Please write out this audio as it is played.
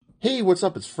Hey, what's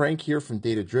up? It's Frank here from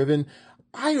Data Driven.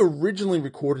 I originally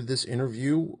recorded this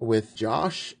interview with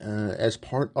Josh as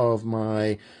part of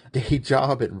my day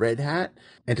job at Red Hat,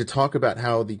 and to talk about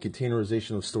how the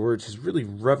containerization of storage has really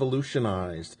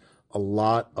revolutionized a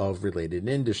lot of related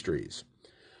industries.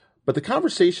 But the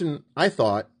conversation, I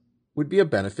thought, would be a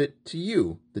benefit to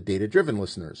you, the Data Driven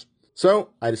listeners. So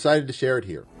I decided to share it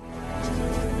here.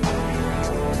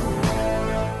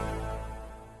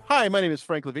 Hi, my name is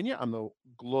Frank Lavinia. I'm the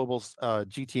global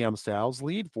GTM sales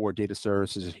lead for data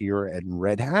services here at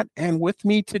Red Hat. And with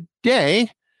me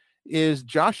today is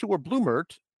Joshua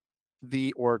Blumert,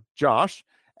 or Josh,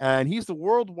 and he's the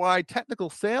worldwide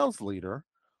technical sales leader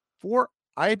for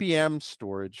IBM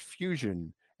Storage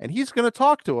Fusion. And he's going to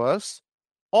talk to us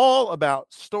all about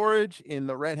storage in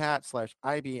the Red Hat slash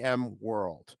IBM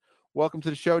world. Welcome to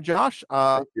the show, Josh.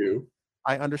 Thank you.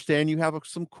 I understand you have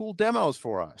some cool demos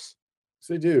for us.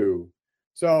 So I do.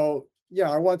 So yeah,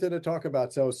 I wanted to talk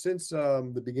about, so since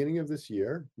the beginning of this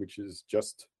year, which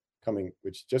just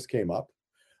came up,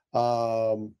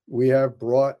 we have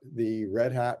brought the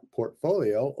Red Hat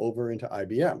portfolio over into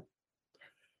IBM.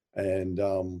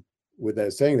 And with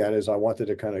that saying that is I wanted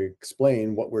to kind of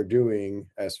explain what we're doing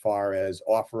as far as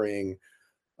offering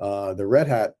the Red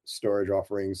Hat storage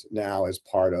offerings now as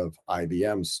part of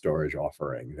IBM's storage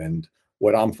offering. And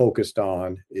what I'm focused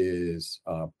on is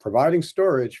providing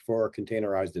storage for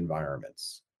containerized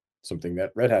environments, something that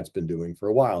Red Hat's been doing for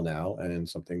a while now, and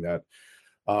something that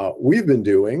we've been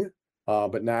doing,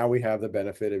 but now we have the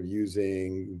benefit of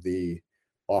using the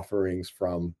offerings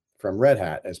from Red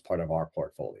Hat as part of our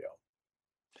portfolio.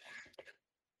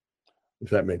 If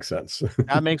that makes sense.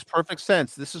 That makes perfect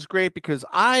sense. This is great because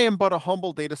I am but a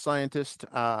humble data scientist.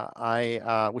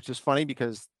 Which is funny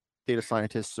because data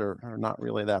scientists are not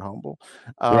really that humble.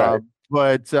 Right.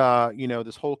 But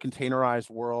this whole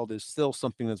containerized world is still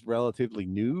something that's relatively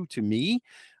new to me.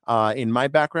 In my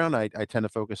background, I tend to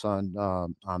focus on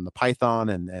the Python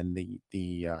and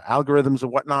the algorithms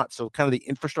and whatnot. So kind of the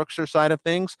infrastructure side of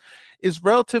things is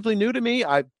relatively new to me.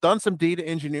 I've done some data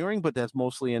engineering, but that's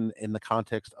mostly in the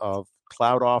context of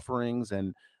cloud offerings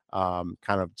and kind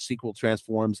of SQL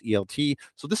transforms, ELT.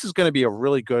 So this is going to be a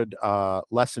really good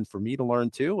lesson for me to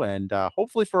learn too, and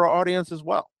hopefully for our audience as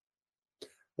well.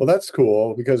 Well, that's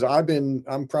cool because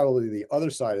I'm probably the other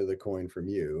side of the coin from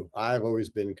you. I've always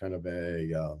been kind of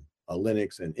a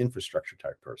Linux and infrastructure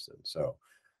type person. So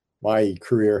my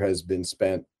career has been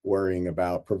spent worrying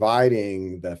about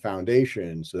providing the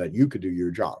foundation so that you could do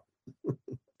your job.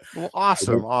 Well,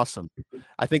 awesome.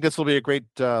 I think this will be a great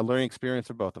learning experience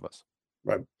for both of us.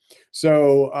 Right.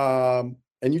 So,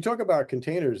 and you talk about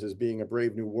containers as being a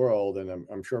brave new world, and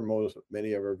I'm sure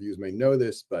many of our viewers may know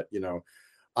this, but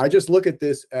I just look at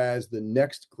this as the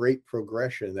next great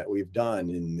progression that we've done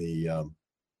in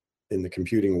the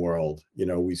computing world.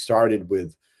 We started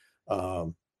with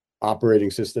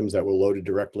operating systems that were loaded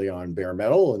directly on bare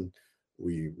metal, and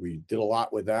we did a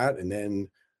lot with that. And then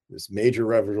this major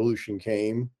revolution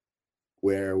came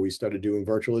where we started doing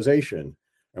virtualization.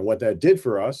 And what that did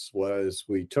for us was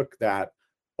we took that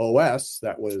OS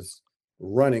that was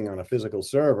running on a physical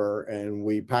server and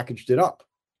we packaged it up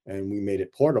and we made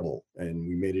it portable and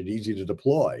we made it easy to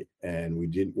deploy, and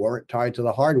we weren't tied to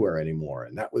the hardware anymore.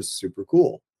 And that was super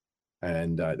cool.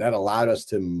 And that allowed us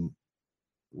to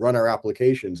run our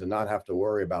applications and not have to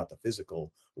worry about the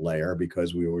physical layer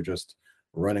because we were just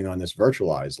running on this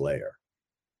virtualized layer.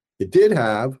 It did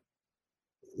have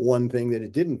one thing that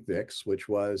it didn't fix, which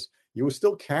was you were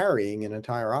still carrying an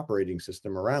entire operating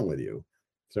system around with you.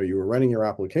 So you were running your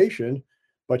application,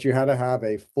 but you had to have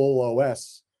a full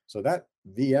OS. So that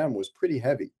VM was pretty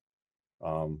heavy,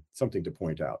 something to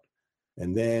point out.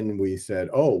 And then we said,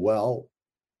 oh, well,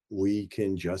 we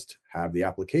can just have the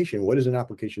application. What does an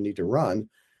application need to run?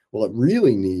 Well, it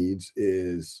really needs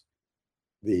is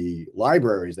the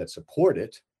libraries that support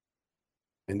it,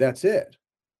 and that's it.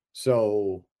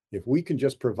 So if we can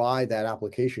just provide that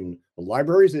application the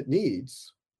libraries it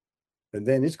needs, and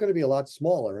then it's going to be a lot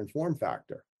smaller in form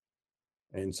factor.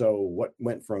 And so what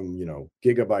went from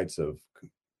gigabytes of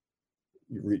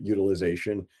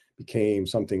utilization became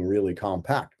something really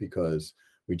compact because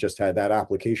we just had that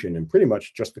application and pretty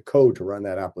much just the code to run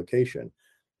that application.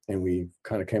 And we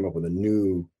kind of came up with a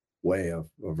new way of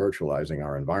virtualizing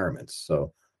our environments.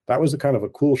 So that was a kind of a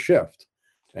cool shift.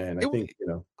 And I think,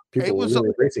 people were really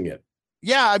embracing it.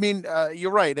 Yeah, I mean,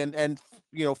 you're right. And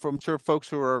from sure folks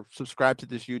who are subscribed to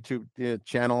this YouTube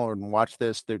channel and watch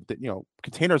this,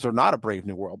 containers are not a brave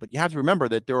new world. But you have to remember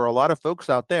that there are a lot of folks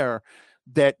out there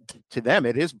that to them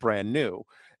it is brand new.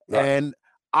 Right. And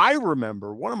I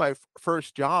remember one of my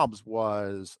first jobs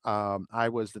was I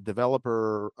was the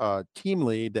developer team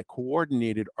lead that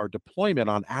coordinated our deployment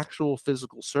on actual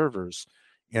physical servers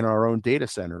in our own data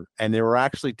center. And there were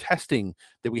actually testing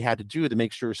that we had to do to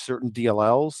make sure certain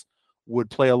DLLs would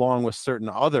play along with certain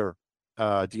other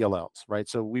DLLs, right?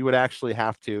 So we would actually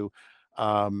have to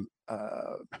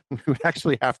we would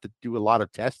actually have to do a lot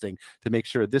of testing to make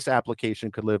sure this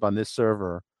application could live on this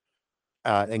server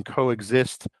and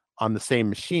coexist on the same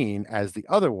machine as the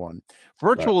other one.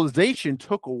 Right. Virtualization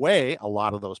took away a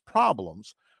lot of those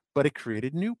problems, but it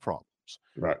created new problems.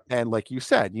 Right. And like you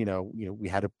said, we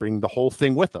had to bring the whole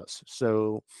thing with us.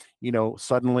 So,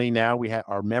 suddenly now we had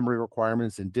our memory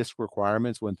requirements and disk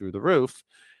requirements went through the roof.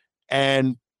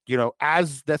 And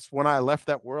as that's when I left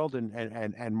that world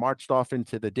and marched off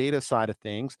into the data side of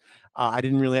things, I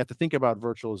didn't really have to think about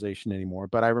virtualization anymore.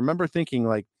 But I remember thinking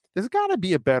like, there's got to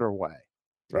be a better way.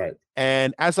 Right.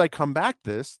 And as I come back,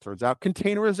 this turns out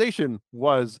containerization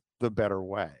was the better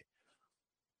way.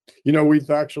 We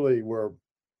actually were,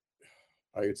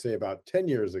 I would say about 10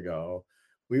 years ago,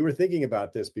 we were thinking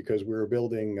about this because we were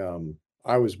building,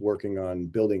 I was working on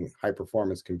building high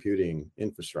performance computing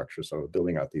infrastructure. So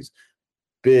building out these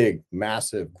big,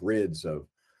 massive grids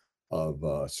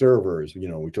of servers.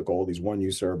 We took all these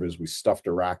 1U servers, we stuffed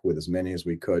a rack with as many as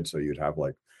we could. So you'd have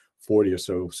like 40 or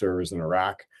so servers in a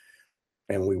rack.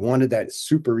 And we wanted that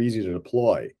super easy to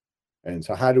deploy. And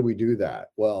so how do we do that?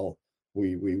 Well,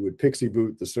 we would PXE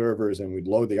boot the servers and we'd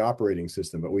load the operating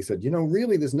system. But we said,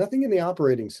 really, there's nothing in the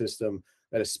operating system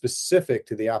that is specific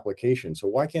to the application. So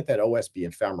why can't that OS be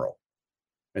ephemeral?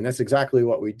 And that's exactly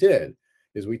what we did,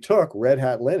 is we took Red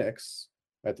Hat Linux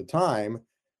at the time,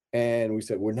 and we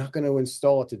said, we're not going to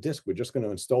install it to disk. We're just going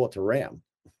to install it to RAM.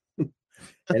 And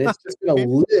it's just going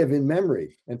to live in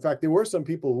memory. In fact, there were some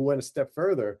people who went a step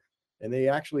further, and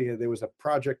there was a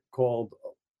project called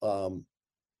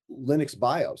Linux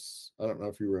BIOS. I don't know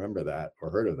if you remember that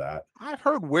or heard of that. I've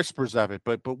heard whispers of it,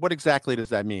 but what exactly does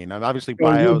that mean? And obviously, So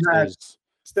BIOS is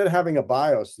instead of having a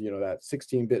BIOS, that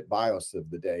 16-bit BIOS of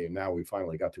the day, and now we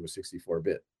finally got to a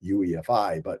 64-bit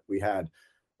UEFI, but we had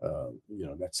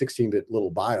that 16-bit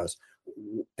little BIOS,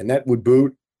 and that would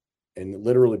boot and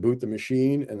literally boot the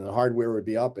machine, and the hardware would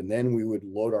be up, and then we would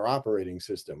load our operating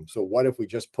system. So what if we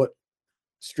just put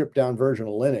stripped down version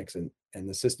of Linux, and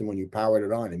the system, when you powered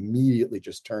it on, immediately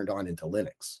just turned on into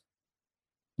Linux?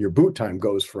 Your boot time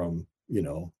goes from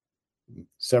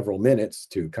several minutes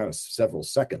to kind of several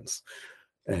seconds,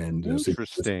 and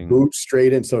interesting. So boot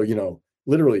straight in. So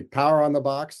literally power on the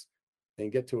box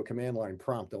and get to a command line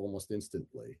prompt almost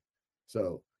instantly.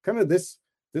 So kind of this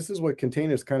is what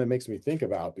containers kind of makes me think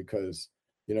about, because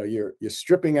you're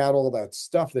stripping out all that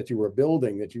stuff that you were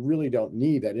building that you really don't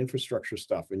need, that infrastructure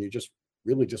stuff, and you just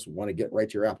really just want to get right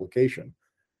to your application.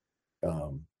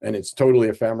 And it's totally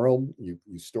ephemeral. You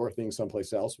store things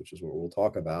someplace else, which is what we'll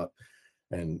talk about.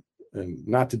 And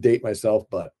not to date myself,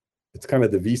 but it's kind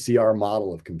of the VCR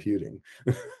model of computing.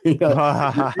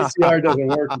 VCR doesn't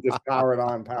work. You just power it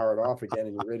on, power it off again,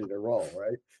 and you're ready to roll,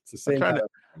 right? It's the same kind of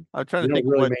thing. I'm trying to think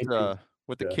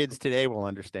what the kids today will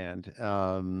understand.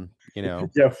 Yeah,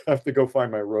 I have to go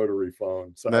find my rotary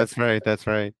phone. So that's right. That's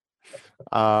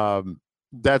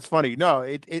funny. No,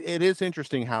 it is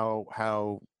interesting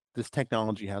how this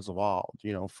technology has evolved,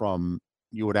 from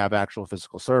you would have actual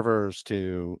physical servers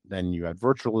to then you had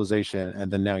virtualization,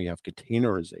 and then now you have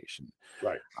containerization.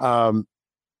 Right.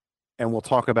 And we'll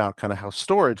talk about kind of how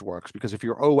storage works, because if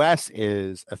your OS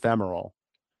is ephemeral,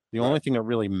 the only thing that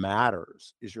really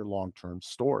matters is your long-term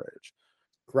storage.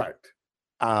 Correct.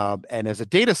 And as a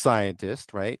data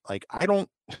scientist, right, like I don't,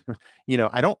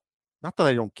 not that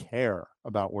I don't care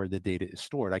about where the data is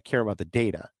stored. I care about the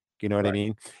data. You know what I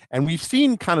mean? And we've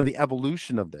seen kind of the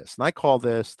evolution of this, and I call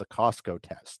this the Costco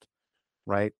test,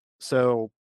 right? So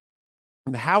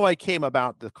how I came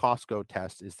about the Costco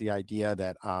test is the idea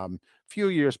that a few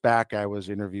years back, I was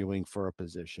interviewing for a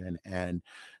position, and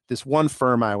this one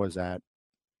firm I was at,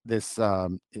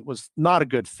 it was not a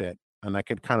good fit. And I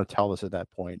could kind of tell this at that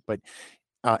point, but,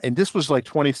 and this was like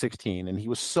 2016, and he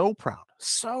was so proud,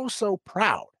 so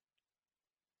proud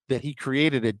that he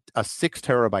created a 6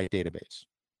 terabyte database.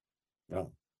 Oh.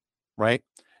 Right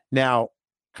now,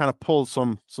 kind of pulled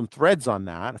some threads on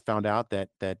that. I found out that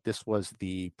this was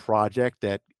the project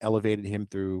that elevated him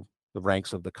through the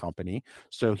ranks of the company.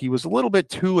 So he was a little bit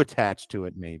too attached to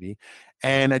it, maybe.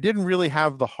 And I didn't really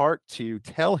have the heart to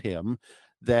tell him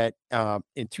that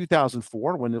in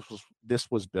 2004, when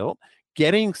this was built,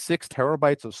 getting 6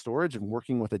 terabytes of storage and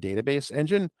working with a database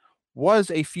engine was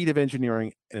a feat of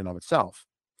engineering in and of itself.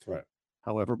 Right.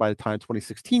 However, by the time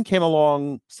 2016 came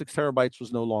along, 6 terabytes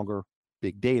was no longer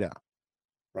big data.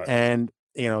 Right. And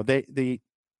they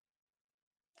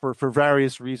for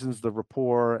various reasons, the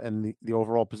rapport and the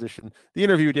overall position, the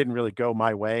interview didn't really go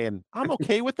my way, and I'm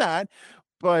okay with that.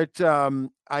 But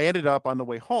I ended up on the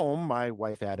way home. My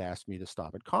wife had asked me to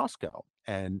stop at Costco,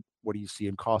 and what do you see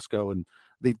in Costco? And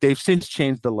they've since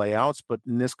changed the layouts, but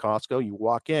in this Costco, you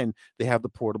walk in, they have the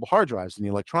portable hard drives and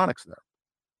the electronics there.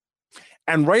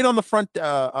 And right on the front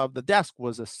of the desk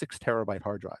was a 6 terabyte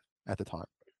hard drive at the time.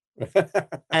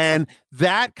 And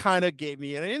that kind of gave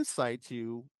me an insight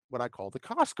to what I call the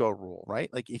Costco rule,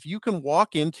 right? Like if you can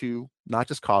walk into not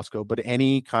just Costco, but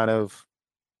any kind of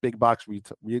big box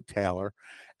retailer,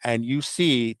 and you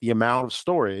see the amount of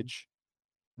storage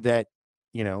that,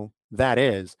 that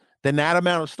is, then that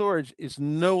amount of storage is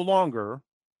no longer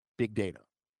big data,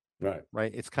 Right.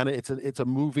 right? It's a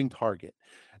moving target.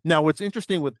 Now, what's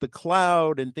interesting with the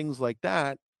cloud and things like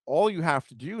that, all you have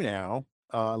to do now,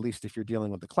 at least if you're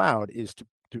dealing with the cloud, is to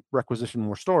requisition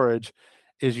more storage,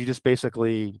 is you just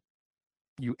basically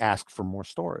you ask for more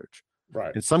storage.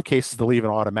 Right. In some cases, they'll even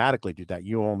automatically do that.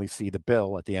 You only see the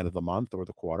bill at the end of the month or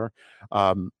the quarter.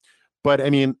 But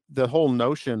I mean, the whole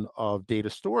notion of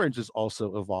data storage has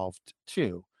also evolved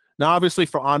too. Now, obviously,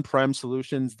 for on-prem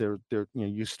solutions,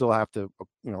 you still have to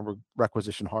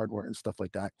requisition hardware and stuff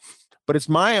like that. But it's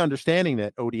my understanding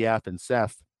that ODF and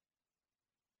Ceph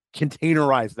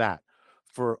containerize that,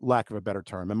 for lack of a better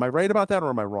term. Am I right about that, or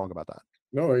am I wrong about that?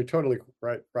 No, you're totally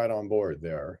right on board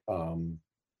there.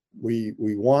 We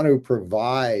want to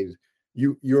provide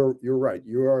you. You're right.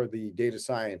 You are the data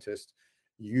scientist.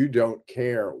 You don't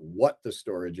care what the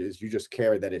storage is. You just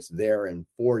care that it's there and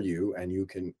for you, and you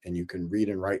can read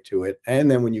and write to it. And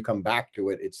then when you come back to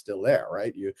it, it's still there,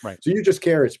 right? Right. So you just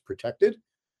care it's protected,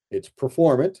 it's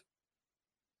performant,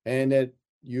 and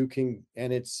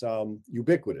it's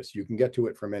ubiquitous. You can get to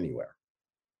it from anywhere.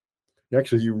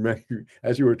 Actually,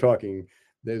 as you were talking,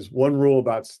 there's one rule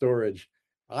about storage.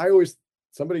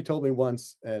 Somebody told me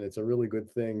once, and it's a really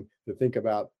good thing to think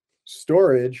about.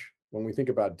 Storage, when we think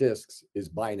about disks, is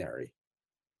binary.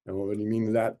 And what do you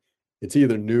mean that? It's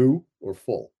either new or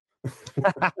full.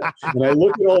 And I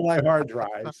look at all my hard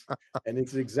drives, and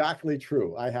it's exactly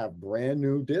true. I have brand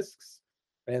new disks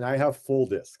and I have full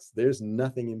disks. There's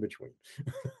nothing in between.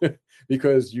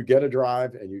 Because you get a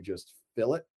drive and you just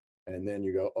fill it, and then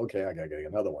you go, okay, I gotta get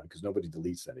another one, because nobody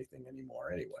deletes anything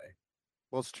anymore anyway.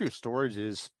 Well, it's true. Storage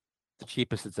is the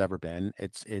cheapest it's ever been.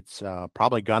 It's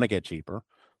probably gonna get cheaper.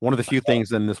 One of the few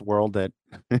things in this world that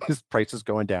is prices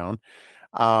going down.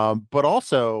 But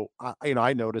also,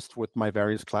 I noticed with my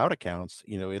various cloud accounts,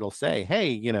 it'll say, hey,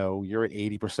 you're at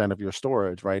 80% of your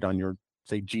storage, right, on your,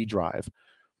 say, G drive,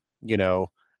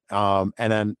 and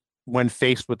then when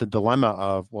faced with the dilemma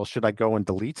of, well, should I go and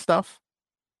delete stuff,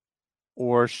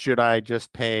 or should I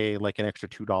just pay like an extra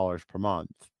 $2 per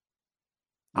month?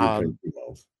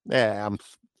 Yeah, I'm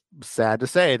sad to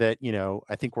say that,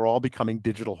 I think we're all becoming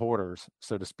digital hoarders,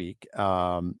 so to speak.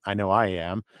 I know I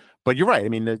am, but you're right. I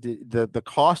mean, the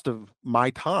cost of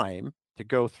my time to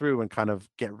go through and kind of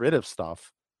get rid of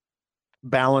stuff,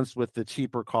 balanced with the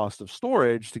cheaper cost of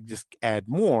storage to just add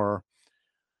more,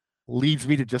 leads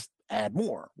me to just add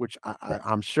more, which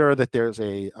I'm sure that there's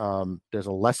a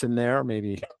lesson there,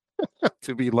 maybe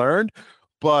to be learned,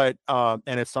 but and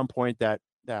at some point that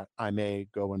I may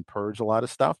go and purge a lot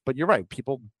of stuff. But you're right,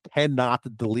 people tend not to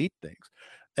delete things.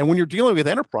 And when you're dealing with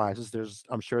enterprises,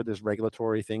 I'm sure there's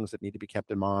regulatory things that need to be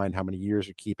kept in mind, how many years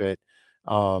you keep it.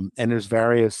 And there's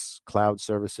various cloud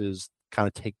services kind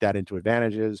of take that into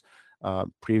advantages.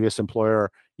 Previous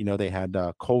employer, they had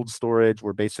cold storage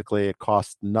where basically it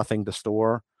cost nothing to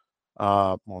store.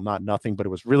 Well, not nothing, but it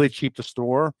was really cheap to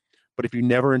store. But if you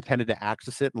never intended to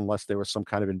access it, unless there was some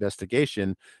kind of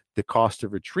investigation, the cost to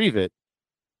retrieve it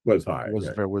was high.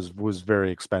 Was very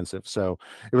expensive. So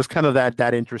it was kind of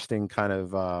that interesting kind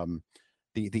of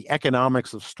the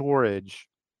economics of storage,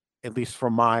 at least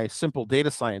from my simple data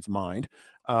science mind,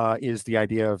 is the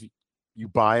idea of you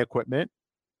buy equipment,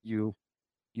 you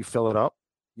fill it up,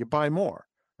 you buy more,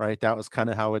 right? That was kind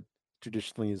of how it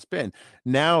traditionally has been.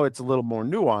 Now it's a little more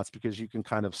nuanced because you can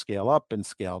kind of scale up and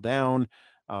scale down.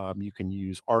 You can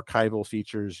use archival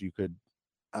features. You could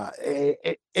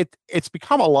it's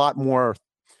become a lot more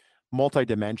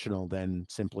multidimensional than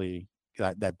simply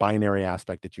that binary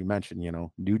aspect that you mentioned,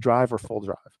 new drive or full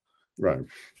drive. Right.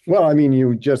 Well, I mean,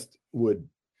 you just would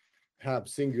have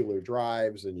singular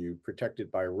drives and you protect it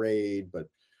by RAID, but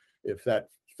if that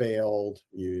failed,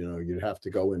 you'd have to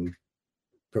go and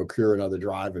procure another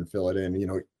drive and fill it in.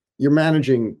 You're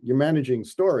managing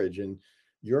storage, and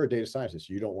you're a data scientist.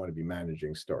 You don't want to be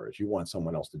managing storage. You want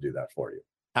someone else to do that for you.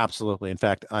 Absolutely. In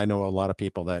fact, I know a lot of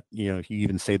people that, if you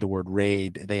even say the word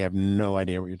RAID, they have no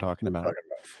idea what you're talking We're about.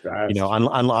 talking about.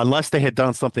 That's Unless they had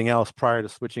done something else prior to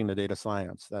switching to data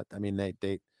science. That I mean,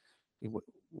 it's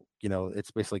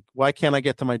basically, why can't I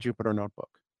get to my Jupyter notebook?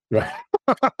 right.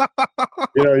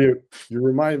 You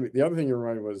remind me. The other thing you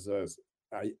reminded me was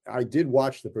I did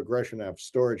watch the progression of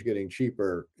storage getting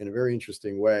cheaper in a very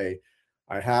interesting way.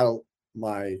 I had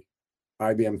my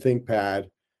IBM ThinkPad,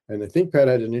 and the ThinkPad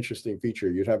had an interesting feature.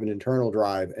 You'd have an internal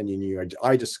drive, and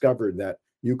I discovered that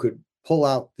you could pull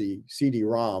out the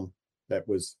CD-ROM that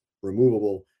was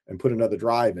removable and put another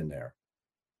drive in there.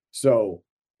 So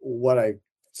what I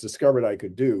discovered I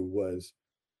could do was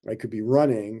I could be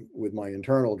running with my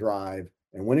internal drive,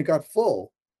 and when it got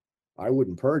full, I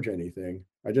wouldn't purge anything.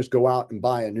 I just go out and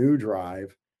buy a new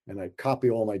drive, and I copy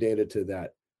all my data to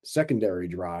that secondary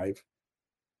drive,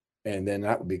 and then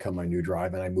that would become my new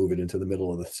drive, and I move it into the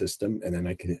middle of the system, and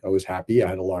then I was happy I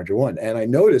had a larger one. And I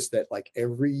noticed that like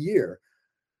every year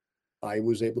I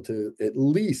was able to at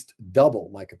least double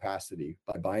my capacity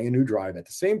by buying a new drive at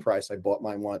the same price I bought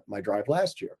my drive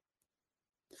last year.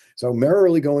 So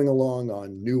merrily going along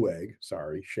on Newegg,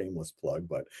 sorry, shameless plug,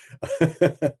 but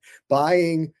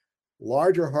buying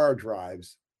larger hard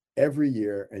drives every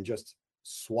year and just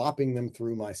swapping them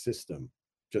through my system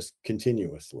just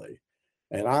continuously.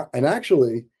 And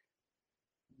actually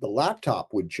the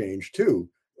laptop would change too.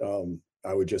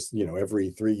 I would just, every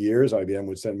 3 years, IBM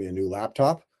would send me a new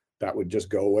laptop that would just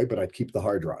go away, but I'd keep the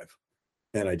hard drive.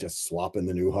 And I just swap in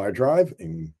the new hard drive,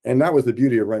 and that was the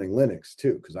beauty of running Linux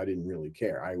too, because I didn't really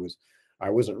care. I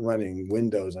wasn't running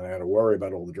Windows and I had to worry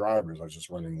about all the drivers. I was just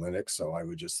running Linux, so I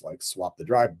would just like swap the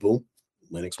drive, boom,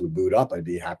 Linux would boot up. I'd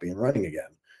be happy and running again,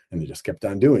 and they just kept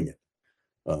on doing it.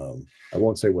 I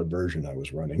won't say what version I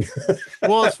was running.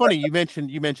 Well, it's funny you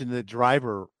mentioned the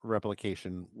driver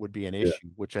replication would be an Yeah, issue,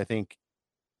 which I think,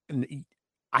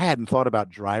 I hadn't thought about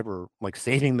like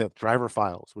saving the driver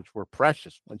files, which were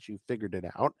precious once you figured it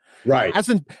out. right.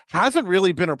 Hasn't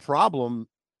really been a problem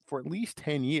for at least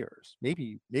 10 years,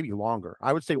 maybe longer.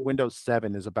 I would say Windows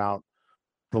 7 is about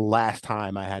the last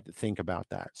time I had to think about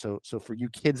that. So for you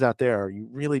kids out there, you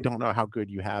really don't know how good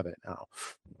you have it now.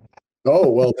 Oh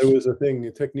well, there was a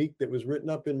technique that was written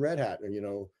up in Red Hat,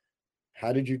 and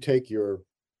how did you take your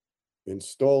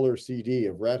installer CD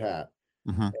of Red Hat,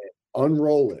 Mhm.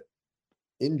 unroll it,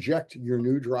 inject your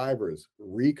new drivers,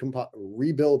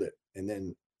 rebuild it, and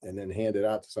then hand it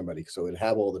out to somebody so it'd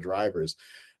have all the drivers,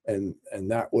 and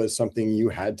that was something you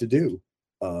had to do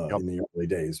Yep. in the early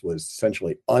days, was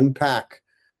essentially unpack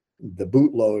the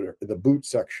bootloader, the boot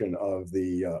section of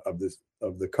the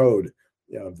code,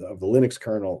 of the Linux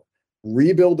kernel,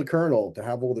 rebuild the kernel to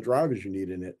have all the drivers you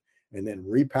need in it, and then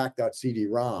repack that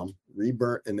CD-ROM,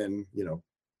 reburn, and then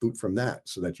boot from that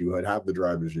so that you would have the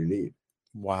drivers you need.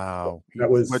 Wow. That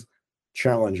But was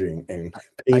challenging and I,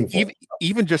 painful.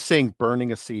 even just saying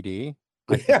burning a CD,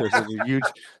 I think Yeah, there's a huge.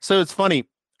 So it's funny.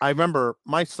 I remember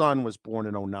my son was born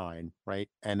in '09, right?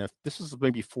 And if this was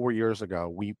maybe 4 years ago,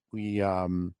 we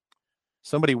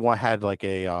somebody had like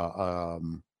a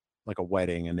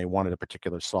wedding, and they wanted a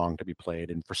particular song to be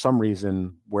played, and for some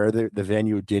reason, where the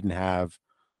venue didn't have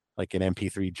like an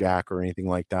MP3 jack or anything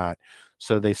like that,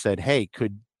 so they said, "Hey,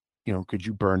 could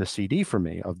you burn a CD for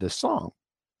me of this song?"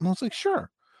 And I was like,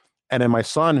 "Sure." And then my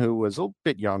son, who was a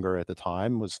bit younger at the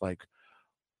time, was like,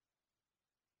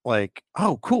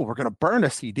 "Oh, cool, we're gonna burn a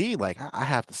CD. Like, I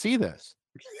have to see this."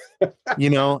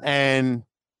 And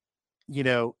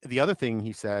the other thing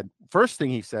he said, first thing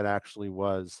he said actually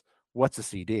was, "What's a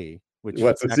CD?" Which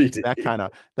what's a CD? that was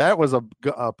a That was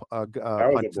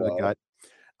punch a to the blow. gut.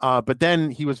 But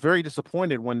then he was very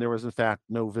disappointed when there was in fact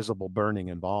no visible burning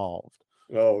involved.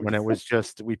 Oh, When it was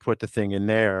just we put the thing in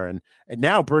there, and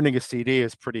now burning a CD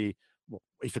is pretty, well,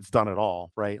 if it's done at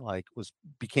all, right? Like was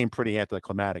became pretty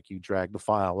anticlimactic. You drag the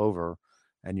file over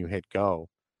and you hit go,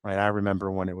 right? I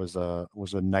remember when it was a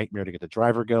nightmare to get the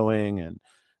driver going, and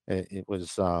it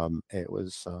was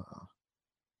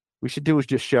we should do is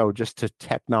just show just to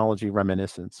technology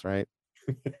reminiscence, right?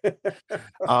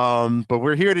 But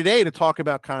we're here today to talk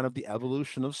about kind of the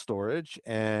evolution of storage,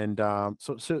 and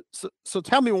so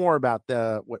tell me more about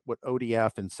the what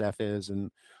ODF and Ceph is,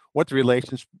 and what the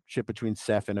relationship between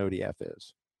Ceph and ODF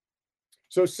is.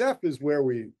 So Ceph is where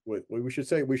we should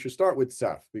say we should start with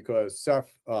Ceph, because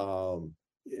Ceph,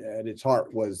 at its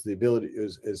heart, was the ability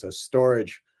is a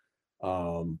storage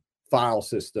file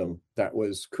system that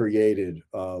was created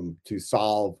to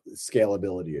solve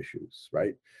scalability issues,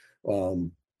 right?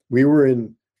 Um, we were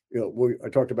in, I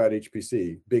talked about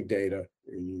HPC, big data,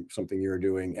 something you're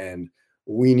doing, and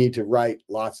we need to write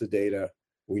lots of data.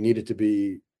 We need it to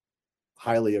be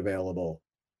highly available.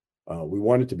 We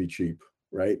want it to be cheap,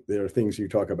 right? There are things you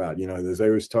talk about, there's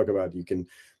always talk about you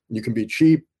can be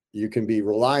cheap, you can be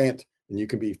reliant, and you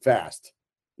can be fast.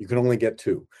 You can only get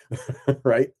two,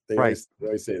 right? They Right.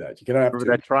 always say that. You cannot have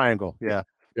Remember two. that triangle. Yeah.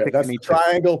 Yeah, Pick that's any the two.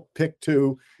 triangle. Pick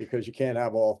two because you can't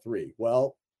have all three.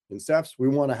 Well, in Cephs, we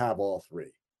want to have all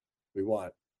three. We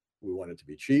want it to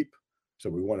be cheap, so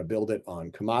we want to build it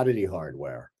on commodity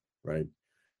hardware, right?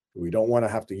 We don't want to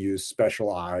have to use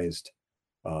specialized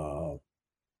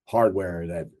hardware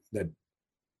that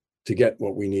to get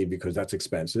what we need because that's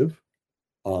expensive.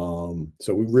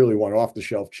 So we really want off the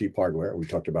shelf cheap hardware. We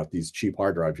talked about these cheap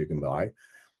hard drives you can buy.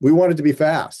 We want it to be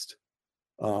fast.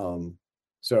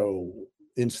 So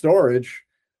in storage,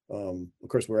 of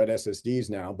course, we're at SSDs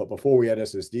now, but before we had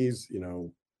SSDs,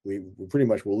 we pretty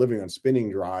much were living on spinning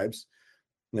drives,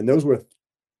 and those were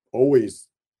always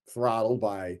throttled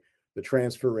by the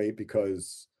transfer rate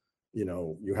because you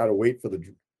had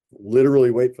to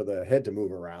literally wait for the head to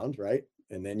move around, right?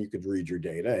 And then you could read your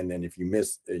data. And then if you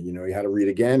missed, you had to read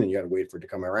again and you had to wait for it to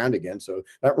come around again. So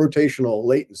that rotational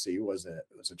latency was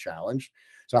a challenge.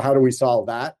 So how do we solve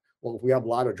that? Well, if we have a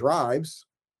lot of drives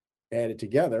added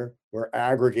together, we're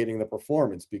aggregating the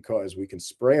performance because we can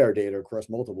spray our data across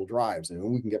multiple drives and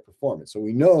we can get performance. So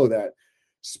we know that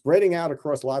spreading out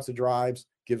across lots of drives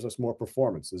gives us more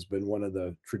performance. Has been one of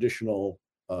the traditional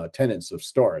tenets of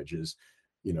storage is,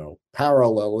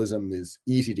 parallelism is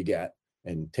easy to get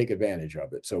and take advantage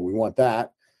of it. So we want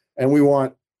that. And we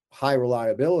want high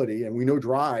reliability. And we know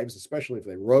drives, especially if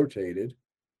they rotated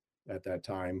at that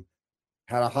time,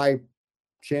 had a high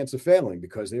chance of failing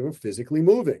because they were physically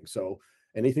moving. So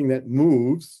anything that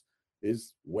moves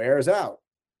wears out,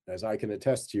 as I can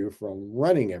attest to you from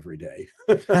running every day.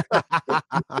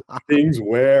 Things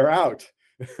wear out.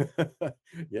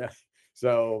 Yeah.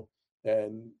 So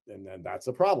and then that's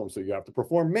a problem. So you have to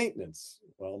perform maintenance.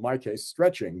 Well, in my case,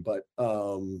 stretching, but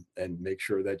and make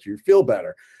sure that you feel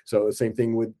better. So the same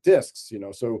thing with discs,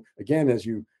 So again, as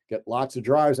you get lots of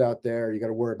drives out there, you got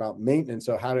to worry about maintenance.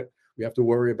 So we have to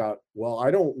worry about, well, I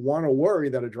don't want to worry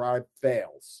that a drive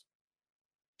fails.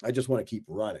 I just want to keep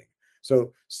running.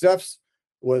 So Cephs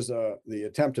was the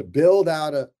attempt to build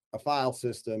out a file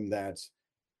system that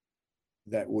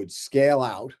would scale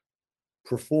out,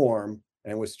 perform,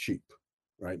 and was cheap,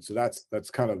 right? So that's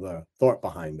kind of the thought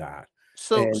behind that.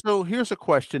 So here's a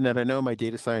question that I know my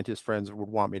data scientist friends would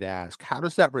want me to ask. How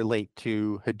does that relate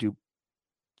to Hadoop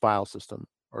file system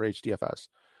or HDFS?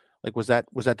 Like, was that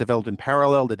developed in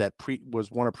parallel?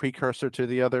 Was one a precursor to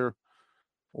the other?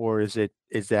 Or is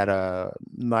that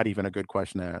not even a good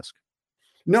question to ask?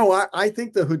 No, I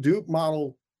think the Hadoop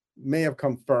model may have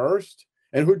come first.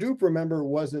 And Hadoop, remember,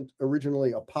 wasn't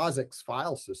originally a POSIX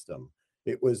file system.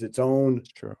 It was its own.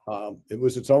 True.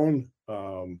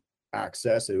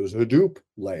 Access. It was a Hadoop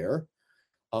layer,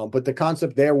 but the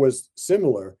concept there was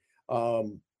similar.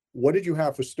 What did you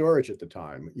have for storage at the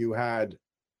time? You had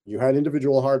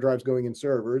individual hard drives going in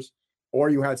servers, or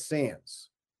you had SANs.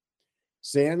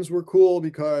 SANs were cool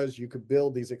because you could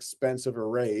build these expensive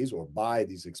arrays or buy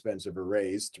these expensive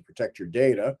arrays to protect your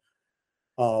data.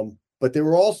 But they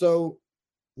were also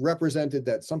represented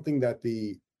that something that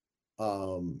the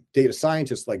data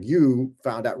scientists like you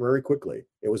found out very quickly.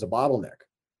 It was a bottleneck.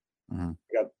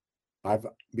 Mm-hmm.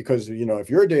 Because if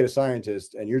you're a data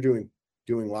scientist and you're doing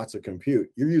lots of compute,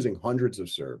 you're using hundreds of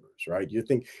servers, right? You're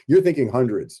thinking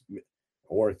hundreds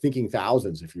or thinking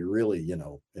thousands if you're really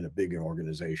in a big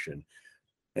organization.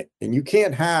 And you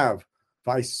can't have, if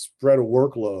I spread a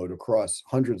workload across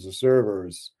hundreds of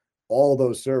servers, all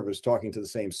those servers talking to the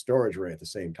same storage array at the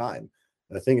same time,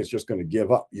 the thing is just going to give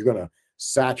up. You're going to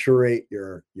saturate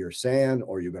your SAN,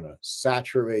 or you're going to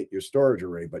saturate your storage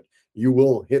array, but you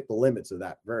will hit the limits of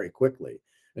that very quickly.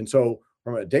 And so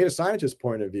from a data scientist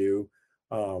point of view,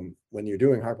 when you're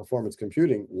doing high performance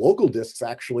computing, local disks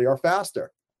actually are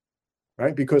faster,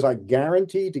 right? Because I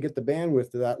guarantee to get the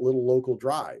bandwidth to that little local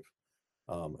drive.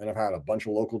 And I've had a bunch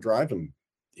of local drives, and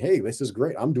hey, this is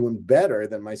great. I'm doing better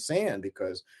than my SAN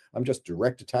because I'm just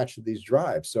direct attached to these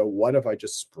drives. So what if I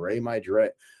just spray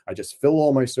I just fill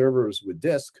all my servers with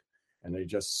disk, and I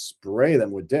just spray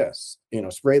them with disks,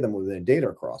 spray them with the data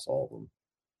across all of them.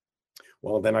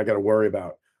 Well, then I got to worry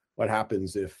about what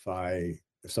happens if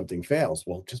something fails.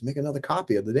 Well, just make another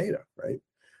copy of the data, right?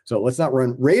 So let's not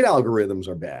run RAID algorithms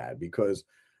are bad because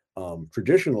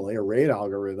traditionally a RAID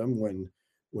algorithm,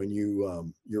 when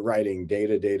you're writing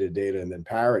data, and then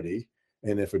parity,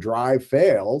 and if a drive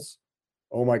fails,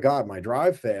 oh my God, my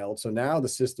drive failed. So now the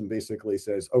system basically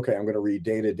says, okay, I'm going to read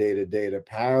data,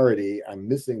 parity. I'm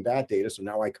missing that data. So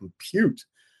now I compute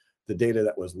the data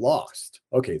that was lost.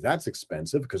 Okay, that's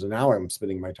expensive because now I'm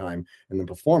spending my time and the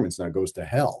performance now goes to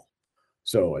hell.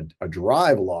 So a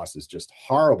drive loss is just a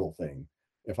horrible thing.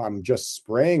 If I'm just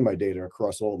spraying my data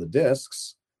across all the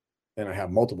disks and I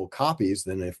have multiple copies,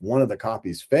 then if one of the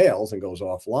copies fails and goes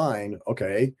offline,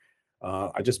 okay,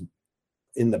 I just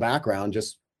in the background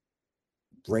just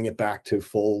bring it back to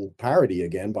full parity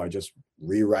again by just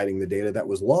rewriting the data that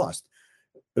was lost.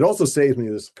 It also saves me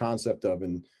this concept of,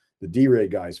 and the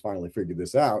D-RAID guys finally figured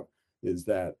this out, is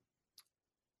that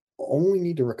only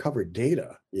need to recover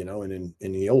data, and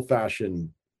in the old-fashioned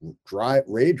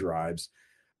RAID drives,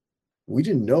 we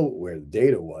didn't know where the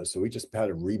data was, so we just had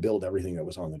to rebuild everything that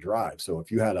was on the drive. So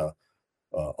if you had a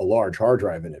large hard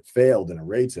drive and it failed in a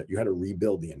RAID set, you had to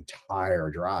rebuild the entire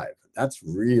drive. That's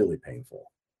really painful.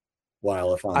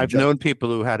 While if I'm I've known people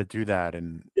who had to do that,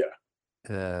 and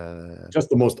just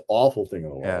the most awful thing in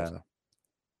the world.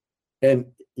 And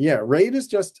RAID is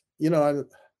just,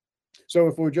 so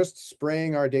if we're just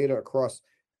spraying our data across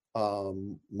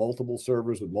multiple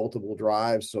servers with multiple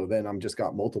drives, so then I'm just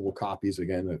got multiple copies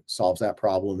again, it solves that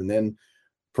problem. And then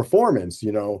performance,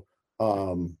 my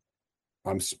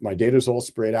data is all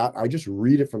sprayed out. I just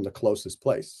read it from the closest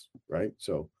place, right?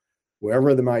 So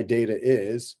wherever my data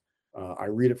is, I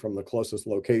read it from the closest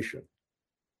location.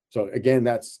 So again,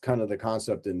 that's kind of the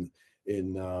concept in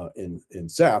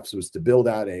Ceph, was to build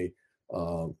out a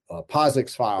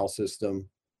POSIX file system.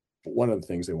 One of the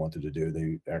things they wanted to do,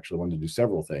 they actually wanted to do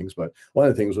several things, but one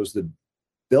of the things was to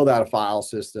build out a file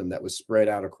system that was spread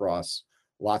out across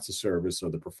lots of servers, so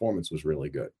the performance was really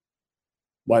good.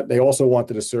 But they also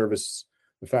wanted to service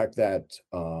the fact that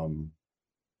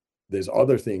there's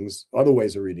other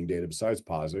ways of reading data besides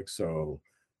POSIX. So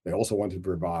they also wanted to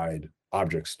provide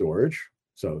object storage.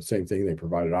 So same thing, they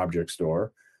provided object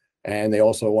store. And they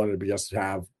also wanted to just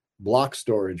have block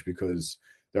storage, because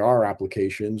there are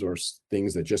applications or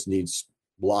things that just need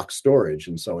block storage.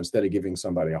 And so instead of giving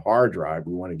somebody a hard drive,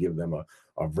 we want to give them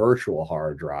a virtual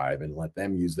hard drive and let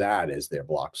them use that as their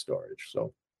block storage.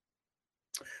 So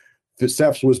the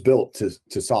Ceph was built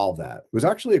to solve that. It was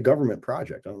actually a government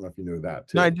project. I don't know if you knew that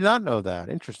too. No, I did not know that.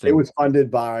 Interesting. It was funded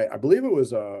by, I believe it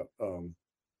was I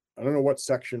don't know what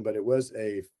section, but it was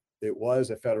a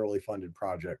federally funded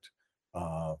project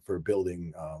for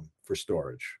building for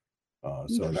storage.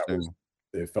 So that was,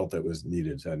 they felt that was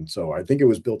needed. And so I think it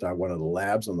was built at one of the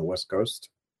labs on the West Coast.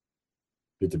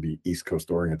 Good to be East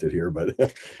Coast oriented here, but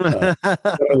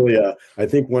I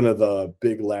think one of the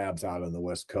big labs out on the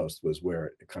West Coast was where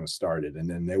it kind of started. And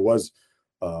then there was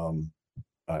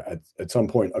at some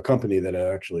point a company that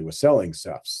actually was selling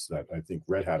Cephs that I think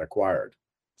Red Hat acquired.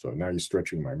 So now you're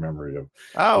stretching my memory of.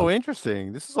 Oh,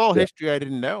 interesting. This is all history I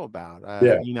didn't know about.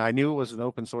 I knew it was an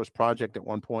open source project at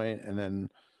one point, and then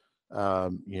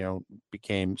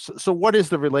became. So what is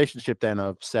the relationship then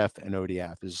of Ceph and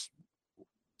ODF?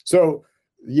 So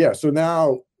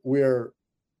now we're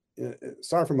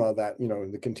sorry from all that.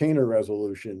 The container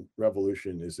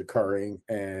revolution is occurring,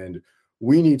 and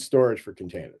we need storage for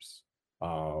containers.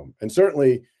 And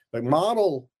certainly the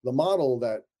model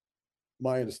that,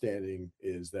 my understanding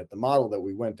is that the model that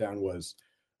we went down was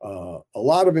a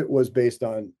lot of it was based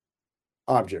on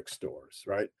object stores,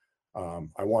 right?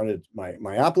 I wanted my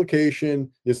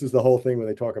application. This is the whole thing where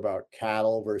they talk about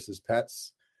cattle versus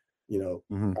pets.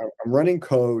 I'm running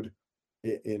code.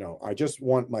 I just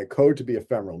want my code to be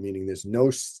ephemeral, meaning there's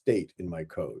no state in my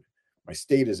code. My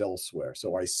state is elsewhere.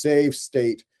 So I save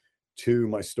state to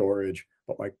my storage,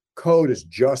 but my code is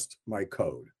just my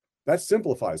code. That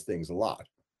simplifies things a lot.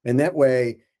 And that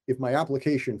way, if my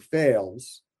application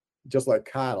fails, just like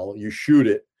cattle, you shoot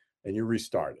it and you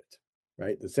restart it,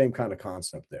 right? The same kind of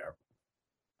concept there.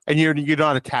 And you're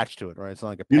not attached to it, right? It's not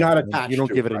like a pet. You're not attached. You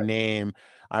don't give it a name.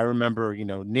 I remember,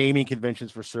 naming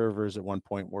conventions for servers at one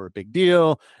point were a big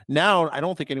deal. Now I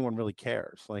don't think anyone really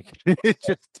cares. Like it's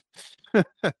just.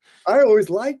 I always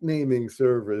liked naming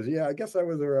servers. Yeah, I guess I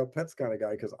was a pets kind of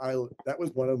guy, because that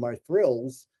was one of my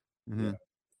thrills. Mm-hmm. Yeah.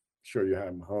 Sure, you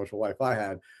had how much life I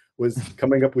had, was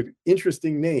coming up with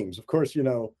interesting names. Of course,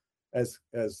 as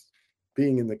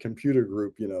being in the computer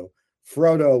group,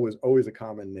 Frodo was always a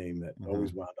common name that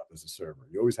always wound up as a server.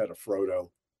 You always had a Frodo,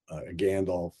 a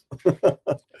Gandalf.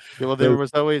 Well, there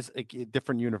was always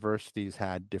different universities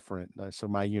had different. So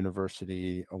my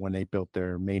university, when they built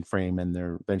their mainframe and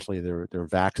eventually their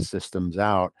VAX systems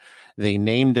out, they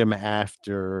named them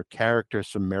after characters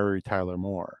from Mary Tyler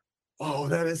Moore. Oh,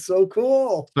 that is so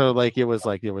cool. So there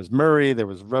was Murray, there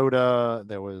was Rhoda,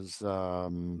 there was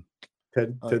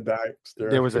Ted Baxter.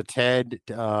 There was a Ted,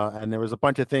 and there was a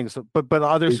bunch of thhave but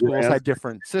other schools had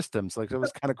different systems. Like it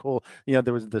was kind of cool.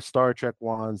 There was the Star Trek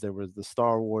ones, there was the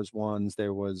Star Wars ones,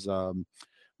 there was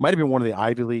might have been one of the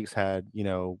Ivy Leagues had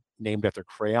named after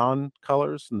crayon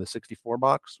colors in the 64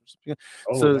 box.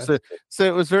 Oh, So, that's so, so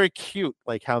it was very cute,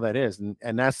 like how that is.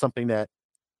 And that's something that,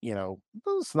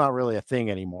 it's not really a thing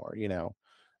anymore,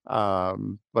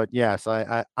 but yes,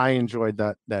 I enjoyed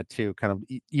that too, kind of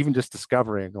even just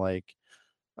discovering, like,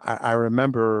 I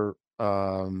remember,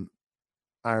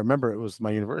 I remember it was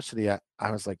my university. I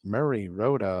was like, Murray,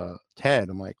 Rhoda, Ted.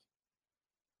 I'm like,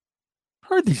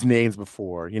 heard these names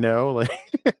before, like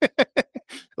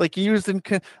like used in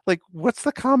like, what's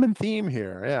the common theme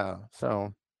here? Yeah.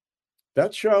 So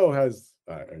that show has.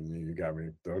 You got me.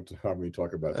 Don't have me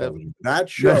talk about uh, television. That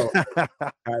show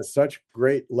has such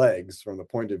great legs from the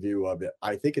point of view of it.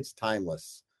 I think it's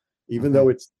timeless, even Mhm. though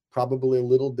it's probably a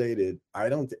little dated. I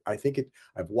don't. I think it.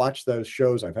 I've watched those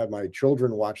shows. I've had my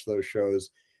children watch those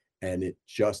shows, and it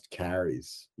just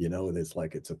carries. It's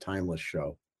like it's a timeless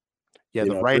show. Yeah,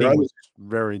 the For writing other, was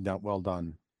very well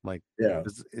done. Like, yeah,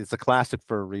 it's a classic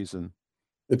for a reason.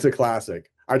 it's a classic.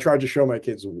 I tried to show my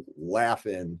kids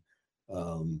Laugh-In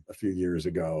a few years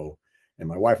ago, and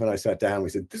my wife and I sat down. We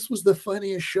said this was the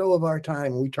funniest show of our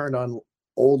time. We turned on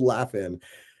old Laugh-In,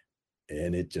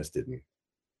 and it just didn't.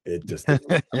 It just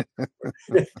didn't.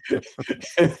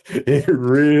 It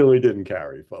really didn't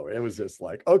carry forward. It was just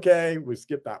like, okay, we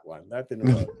skipped that one. That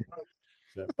didn't work.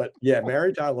 But yeah,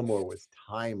 Mary Tyler Moore was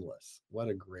timeless. What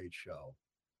a great show.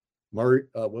 Murray,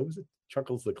 what was it?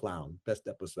 Chuckles the Clown, best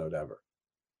episode ever.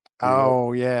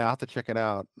 Oh yeah, I'll have to check it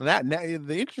out. That now,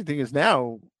 the interesting thing is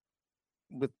now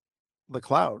with the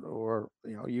cloud, or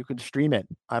you could stream it.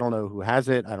 I don't know who has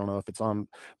it. I don't know if it's on,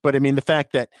 but I mean the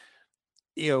fact that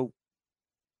you know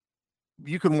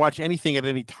you can watch anything at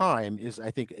any time is,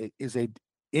 I think, is a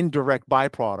indirect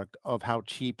byproduct of how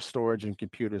cheap storage and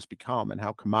computers become and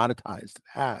how commoditized it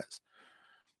has.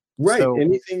 Right. So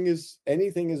Anything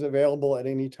is available at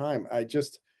any time. I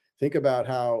just think about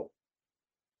how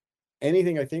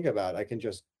anything I think about, I can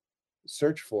just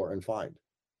search for and find.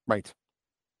 right,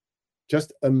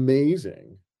 Just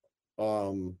amazing.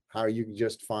 How you can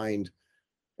just find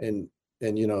and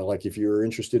like if you're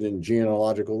interested in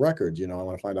genealogical records, I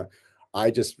want to find out. I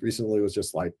just recently was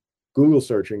just like Google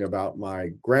searching about my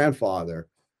grandfather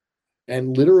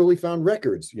and literally found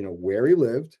records, where he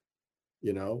lived,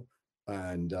 you know,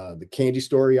 and the candy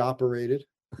store he operated.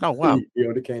 oh wow, He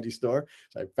owned a candy store.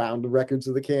 So I found the records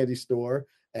of the candy store,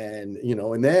 and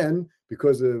and then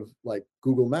because of like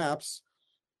Google Maps,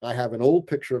 I have an old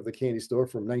picture of the candy store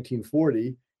from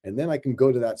 1940, and then I can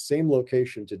go to that same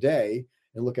location today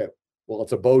and look at, well,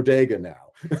 it's a bodega now.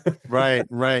 right,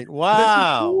 This is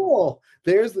wow. cool.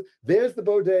 There's the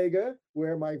bodega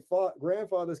where my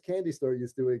grandfather's candy store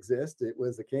used to exist. It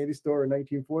was a candy store in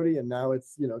 1940, and now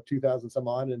it's 2000 some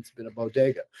odd, and it's been a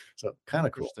bodega. So kind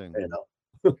of cool, Interesting.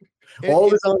 It, all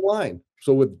it, this online.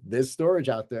 So with this storage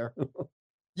out there,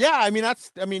 yeah, I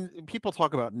mean, people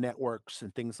talk about networks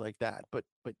and things like that, but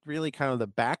really kind of the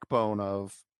backbone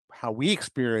of how we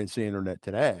experience the internet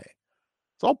today,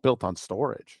 it's all built on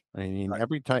storage. I mean, right.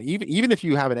 every time, even if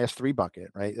you have an S3 bucket,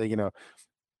 right?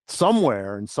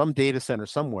 Somewhere in some data center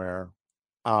somewhere,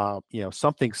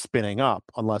 something's spinning up,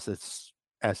 unless it's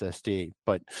SSD.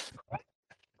 But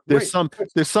there's Right. some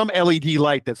there's some LED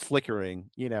light that's flickering,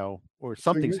 or So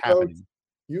something's happening.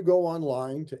 you go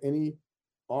online to any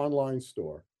online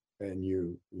store and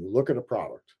you look at a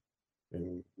product,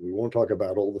 and we won't talk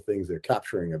about all the things they're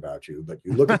capturing about you, but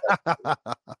you look at that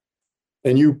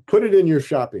and you put it in your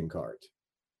shopping cart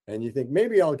and you think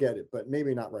maybe I'll get it, but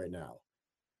maybe not right now.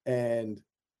 And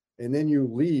then you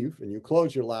leave and you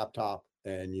close your laptop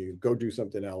and you go do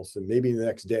something else, and maybe the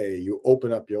next day you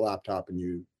open up your laptop and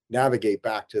you navigate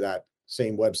back to that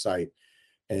same website,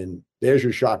 and there's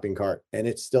your shopping cart and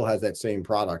it still has that same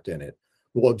product in it.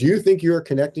 Well, do you think you're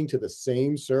connecting to the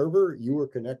same server you were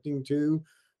connecting to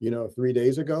 3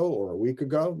 days ago or a week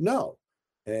ago? No.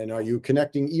 And are you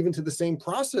connecting even to the same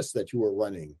process that you were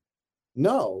running?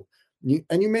 No.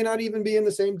 And you may not even be in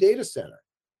the same data center,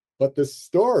 but the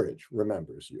storage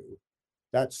remembers you.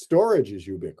 That storage is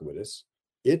ubiquitous.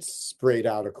 It's sprayed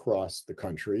out across the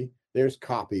country. There's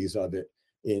copies of it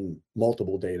in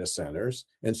multiple data centers.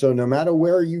 And so no matter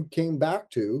where you came back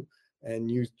to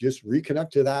and you just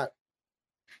reconnect to that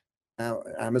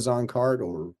Amazon cart,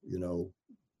 or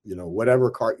whatever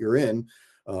cart you're in,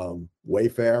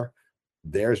 Wayfair,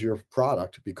 there's your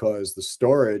product because the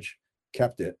storage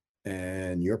kept it,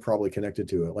 and you're probably connected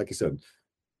to it, like I said,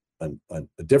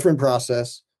 a different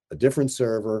process, a different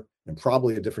server, and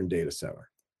probably a different data center.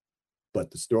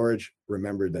 But the storage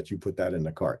remembered that you put that in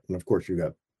the cart. And of course, you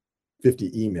got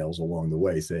 50 emails along the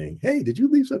way saying, hey, did you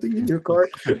leave something in your cart?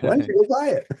 Why don't you go buy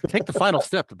it? Take the final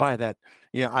step to buy that.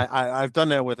 Yeah, I've done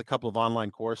that with a couple of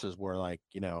online courses where, like,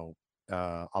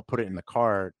 I'll put it in the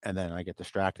cart and then I get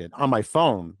distracted on my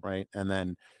phone, right? And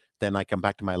then I come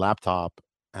back to my laptop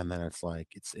and then it's like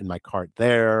it's in my cart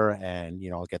there, and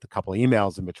I'll get a couple of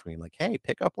emails in between, like, "Hey,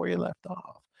 pick up where you left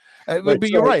off." Right. But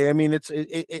you're So right. I mean,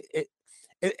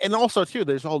 and also too,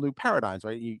 there's whole new paradigms,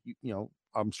 right?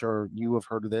 I'm sure you have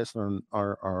heard of this, and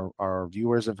our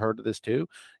viewers have heard of this too.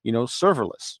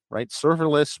 Serverless, right?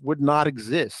 Serverless would not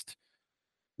exist.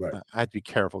 right, I have to be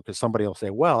careful because somebody will say,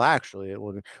 "Well, actually, it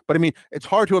would." But I mean, it's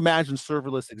hard to imagine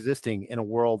serverless existing in a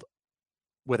world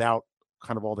without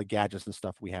kind of all the gadgets and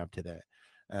stuff we have today,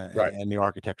 right, and the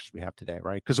architectures we have today,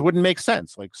 right? Because it wouldn't make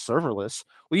sense. Like serverless,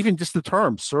 well, even just the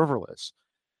term serverless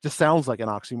just sounds like an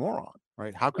oxymoron,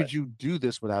 right? How right, could you do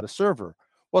this without a server?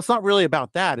 Well, it's not really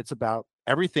about that. It's about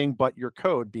everything but your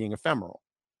code being ephemeral.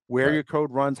 Where right, your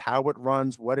code runs, how it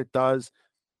runs, what it does,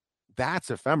 that's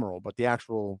ephemeral, but the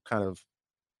actual kind of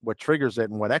what triggers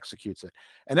it and what executes it.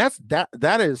 And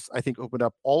that is, I think, opened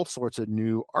up all sorts of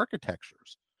new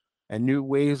architectures and new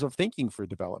ways of thinking for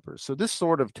developers. So this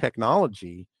sort of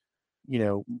technology,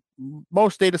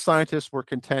 most data scientists were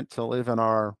content to live in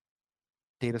our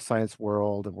data science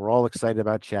world, and we're all excited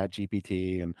about Chat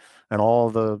GPT and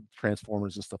all the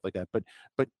transformers and stuff like that. But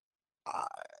uh,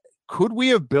 could we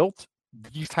have built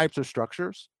these types of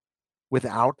structures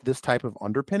without this type of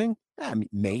underpinning? I mean,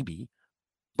 maybe,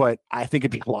 but I think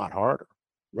it'd be a lot harder.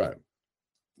 right,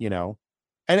 you know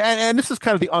and this is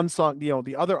kind of the unsung,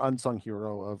 the other unsung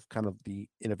hero of kind of the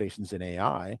innovations in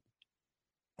AI,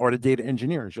 or the data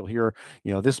engineers. You'll hear,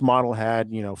 this model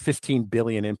had 15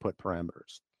 billion input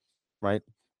parameters, right?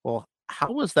 Well,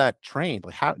 how was that trained?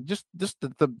 Like, how just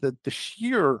the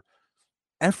sheer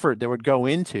effort that would go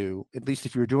into, at least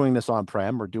if you're doing this on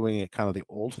prem or doing it kind of the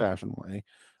old fashioned way,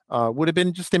 would have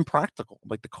been just impractical,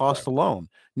 like the right, cost alone.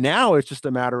 Now it's just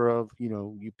a matter of,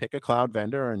 you pick a cloud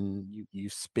vendor and you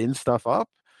spin stuff up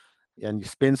and you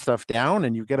spin stuff down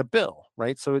and you get a bill,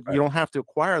 right? So you right, don't have to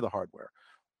acquire the hardware.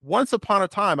 Once upon a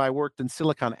time, I worked in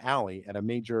Silicon Alley at a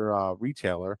major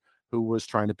retailer who was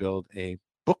trying to build a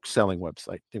book selling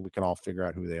website. I think we can all figure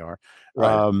out who they are.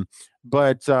 right,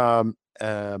 But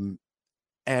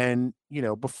and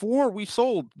before we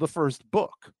sold the first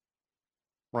book,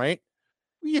 right,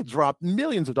 we had dropped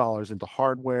millions of dollars into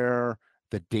hardware,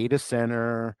 the data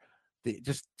center,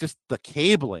 just the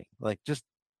cabling, like just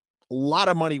a lot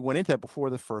of money went into that before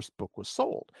the first book was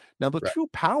sold. Now, the right, true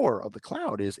power of the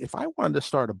cloud is, if I wanted to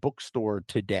start a bookstore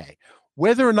today,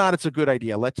 whether or not it's a good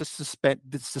idea, let's just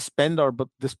suspend our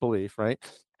disbelief, right?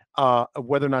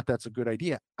 Whether or not that's a good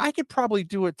idea, I could probably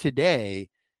do it today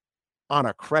on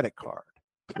a credit card.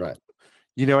 right,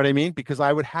 You know what I mean? Because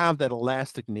I would have that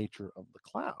elastic nature of the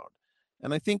cloud.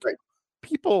 And I think right,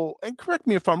 people, and correct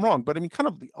me if I'm wrong, but I mean, kind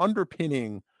of the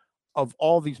underpinning of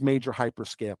all these major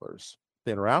hyperscalers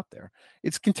that are out there,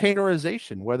 it's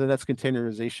containerization, whether that's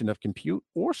containerization of compute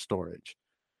or storage,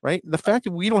 right? The fact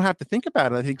that we don't have to think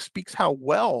about it, I think, speaks how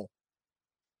well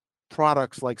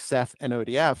products like Ceph and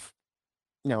ODF,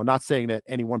 not saying that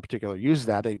any one particular uses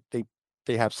that,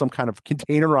 they have some kind of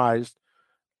containerized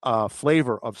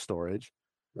flavor of storage,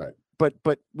 right.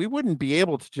 but we wouldn't be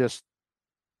able to just,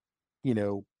 you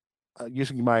know,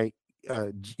 using my,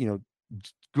 you know,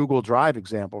 Google Drive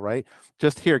example, right?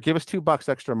 Just here, give us $2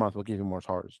 extra a month, we'll give you more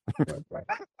cars. Right, right.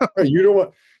 Right, you know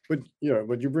what? But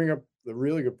you bring up the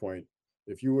really good point.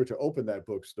 If you were to open that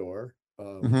bookstore,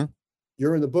 Hmm.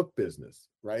 you're in the book business,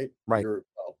 right? Right. You're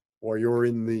well, or you're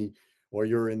in the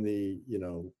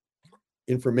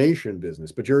information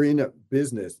business, but you're in a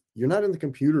business. You're not in the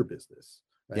computer business,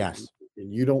 right? Yes.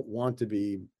 And you don't want to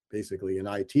be basically an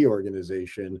IT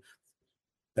organization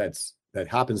that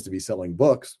happens to be selling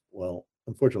books. Well,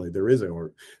 unfortunately, there is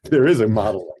a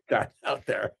model like that out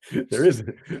there. There is,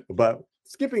 but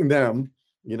skipping them,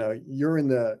 you're in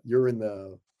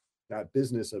the that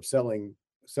business of selling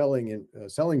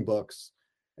books,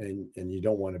 and you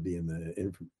don't want to be in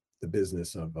the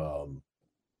business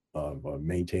of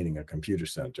maintaining a computer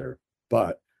center.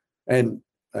 But and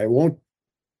I won't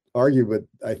argue, but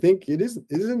I think it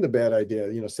isn't a bad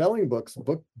idea. Selling books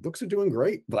are doing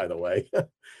great, by the way.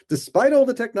 Despite all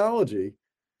the technology,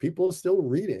 people are still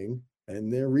reading,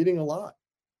 and they're reading a lot.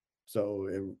 So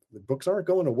the books aren't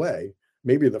going away.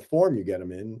 Maybe the form you get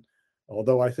them in,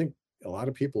 although I think a lot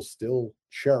of people still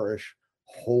cherish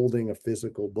holding a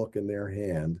physical book in their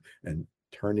hand and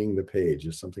turning the page.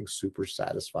 There's something super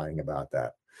satisfying about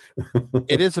that.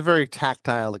 It is a very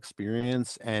tactile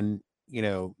experience, and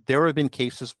there have been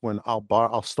cases when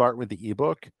I'll start with the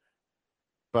ebook,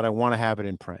 but I want to have it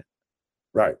in print.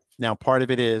 Right, Now, part of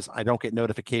it is I don't get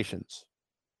notifications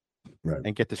right,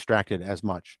 and get distracted as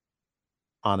much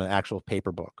on an actual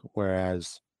paper book,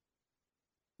 whereas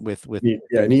with Yeah,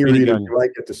 an e-reader, you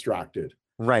might get distracted.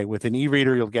 Right. With an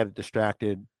e-reader, you'll get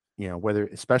distracted, whether,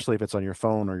 especially if it's on your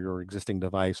phone or your existing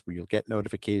device where you'll get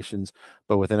notifications.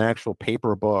 But with an actual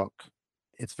paper book,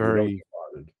 it's You don't very, get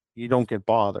bothered. you don't get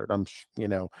bothered.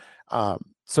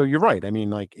 So you're right. I mean,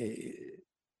 like,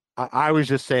 I was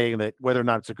just saying that whether or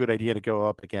not it's a good idea to go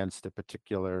up against a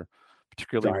particularly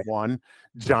Giant. one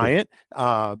giant.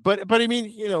 But I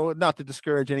mean, not to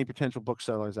discourage any potential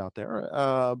booksellers out there.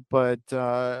 But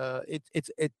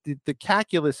the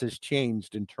calculus has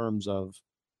changed in terms of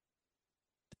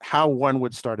how one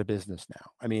would start a business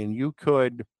now. I mean, you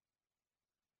could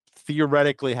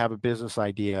theoretically have a business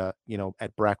idea,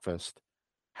 at breakfast,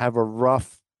 have a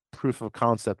rough proof of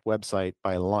concept website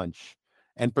by lunch,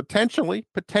 and potentially,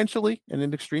 in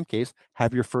an extreme case,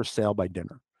 have your first sale by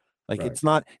dinner. Like, Right.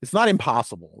 it's not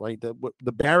impossible, right?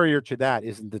 The barrier to that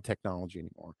isn't the technology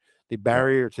anymore. The No.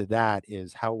 barrier to that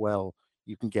is how well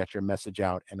you can get your message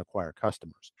out and acquire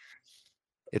customers.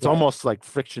 It's Right. almost like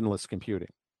frictionless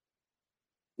computing.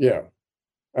 Yeah.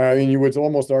 I mean, you would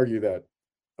almost argue that,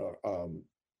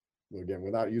 again,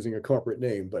 without using a corporate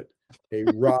name, but a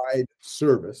ride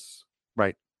service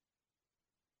Right.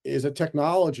 is a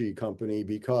technology company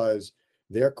because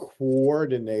they're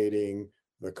coordinating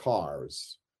the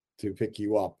cars to pick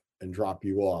you up and drop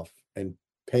you off and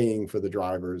paying for the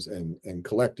drivers and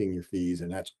collecting your fees.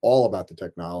 And that's all about the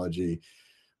technology.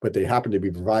 But they happen to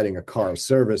be providing a car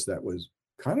service that was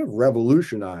kind of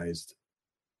revolutionized,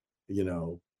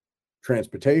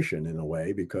 transportation in a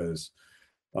way, because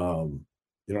you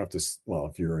don't have to, well,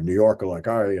 if you're a New Yorker like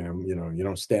I am, you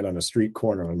don't stand on a street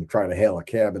corner and try to hail a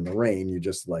cab in the rain. You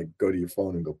just like go to your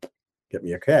phone and go get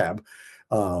me a cab.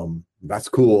 That's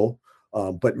cool.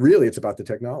 But really it's about the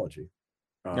technology.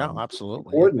 Yeah,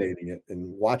 absolutely. Coordinating it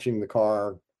and watching the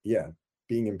car. Yeah.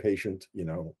 Being impatient,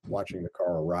 watching the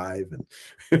car arrive and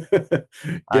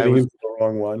getting into the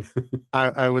wrong one.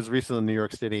 I was recently in New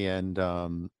York City, and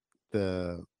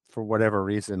for whatever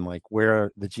reason, like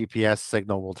where the GPS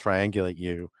signal will triangulate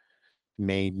you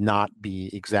may not be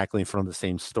exactly in front of the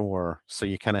same store. So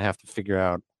you kind of have to figure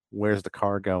out where's the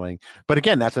car going. But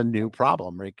again, that's a new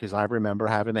problem, right? Because I remember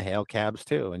having to hail cabs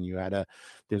too, and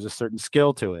there's a certain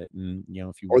skill to it. And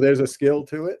if you or there's a skill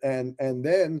to it, and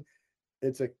then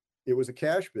it was a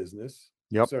cash business.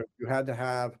 Yep. So you had to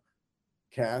have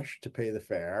cash to pay the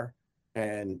fare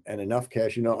and enough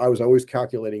cash. I was always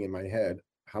calculating in my head,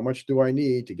 how much do I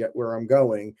need to get where I'm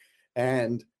going?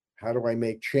 And how do I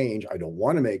make change? I don't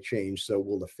want to make change. So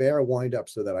will the fare wind up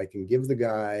so that I can give the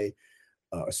guy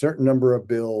a certain number of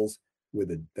bills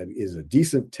that is a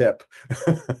decent tip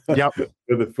Yep.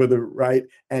 for the right,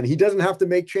 and he doesn't have to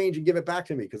make change and give it back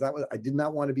to me, because I did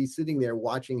not want to be sitting there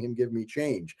watching him give me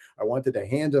change. I wanted to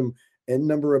hand him n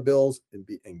number of bills and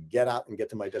get out and get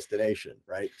to my destination,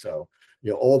 right? So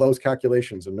all those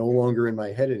calculations are no longer in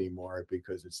my head anymore,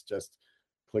 because it's just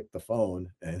click the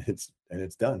phone and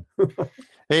it's done.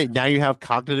 Hey, now you have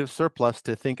cognitive surplus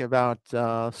to think about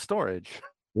storage.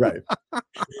 Right.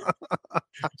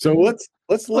 So let's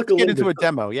get into a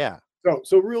demo. Yeah.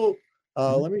 So real,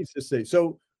 let me just say,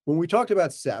 so when we talked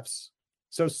about Cephs,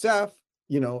 so Ceph,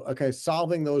 okay,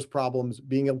 solving those problems,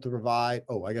 being able to provide,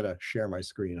 I got to share my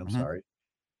screen. I'm sorry.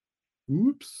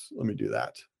 Oops. Let me do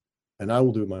that. And I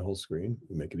will do my whole screen,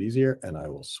 make it easier. And I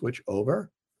will switch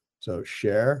over. So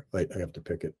share, wait, I have to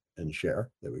pick it and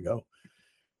share. There we go.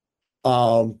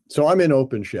 So I'm in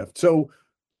OpenShift. So,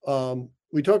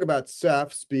 we talk about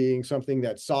Cephs being something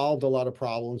that solved a lot of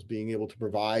problems, being able to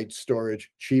provide storage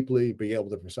cheaply, being able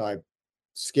to provide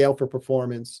scale for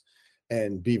performance,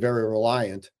 and be very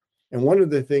reliant. And one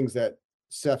of the things that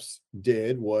Cephs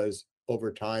did was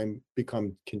over time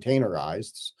become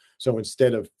containerized. So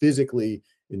instead of physically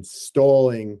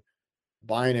installing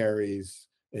binaries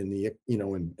in the,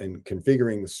 and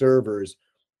configuring the servers,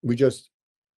 we just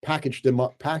packaged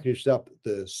up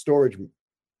the storage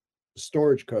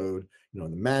code, the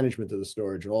management of the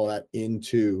storage and all that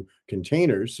into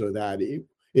containers, so that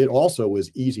it also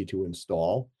was easy to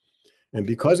install. And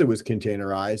because it was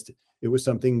containerized, it was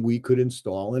something we could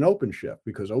install in OpenShift,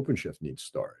 because OpenShift needs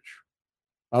storage.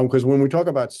 Because when we talk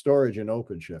about storage in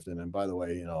OpenShift, and then by the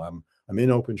way, I'm in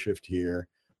OpenShift here,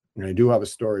 and I do have a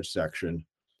storage section,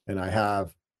 and I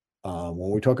have,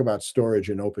 when we talk about storage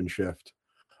in OpenShift,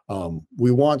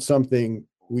 we want something,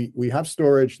 we have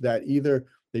storage that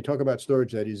they talk about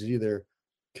storage that is either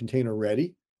container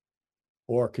ready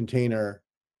or container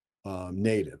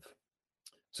native.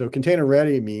 So container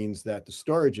ready means that the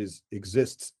storage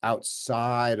exists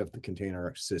outside of the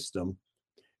container system,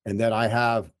 and that I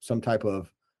have some type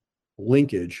of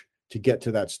linkage to get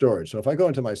to that storage. So if I go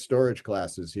into my storage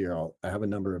classes here, I have a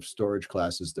number of storage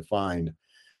classes defined.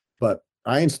 But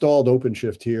I installed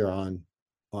OpenShift here on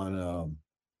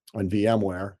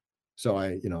VMware. So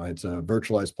it's a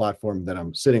virtualized platform that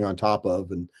I'm sitting on top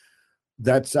of, and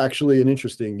that's actually an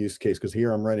interesting use case because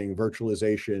here I'm running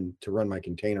virtualization to run my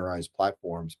containerized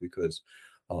platforms because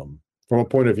from a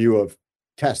point of view of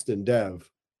test and dev,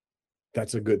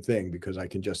 that's a good thing because I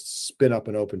can just spin up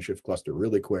an OpenShift cluster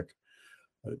really quick,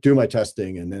 do my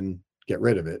testing, and then get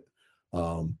rid of it.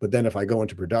 But then if I go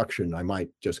into production, I might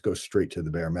just go straight to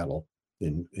the bare metal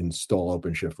and install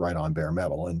OpenShift right on bare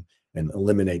metal and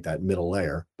eliminate that middle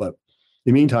layer. But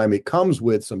in the meantime, it comes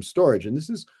with some storage, and this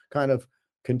is kind of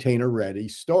container ready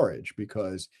storage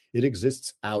because it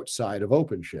exists outside of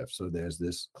OpenShift. So there's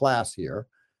this class here,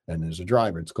 and there's a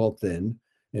driver. It's called Thin,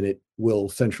 and it will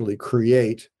essentially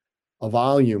create a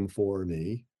volume for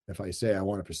me. If I say I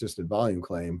want a persistent volume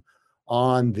claim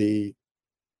on the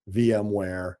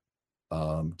VMware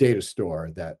data store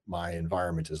that my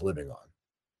environment is living on.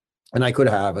 And I could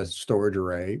have a storage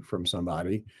array from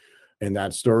somebody, and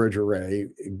that storage array,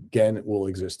 again, it will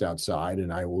exist outside,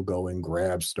 and I will go and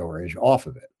grab storage off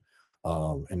of it.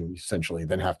 And essentially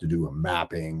then have to do a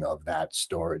mapping of that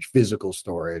storage, physical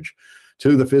storage,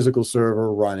 to the physical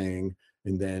server running,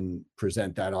 and then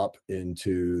present that up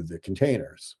into the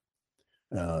containers.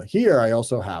 Here, I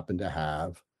also happen to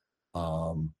have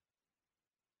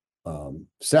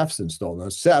Cephs installed. Now,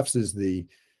 Cephs is the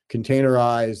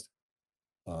containerized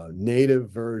native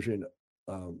version.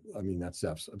 Not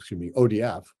Cephs, excuse me,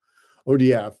 ODF.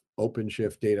 ODF,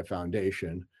 OpenShift Data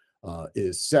Foundation,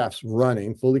 is Cephs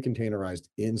running fully containerized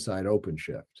inside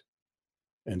OpenShift.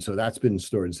 And so that's been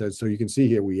stored. So you can see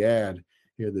here, we add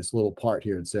here this little part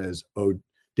here. It says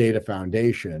Data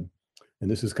Foundation. And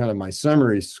this is kind of my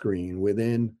summary screen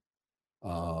within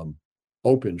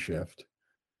OpenShift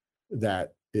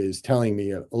that is telling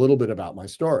me a little bit about my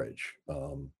storage.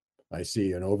 I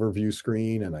see an overview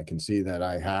screen, and I can see that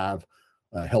I have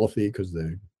a healthy, because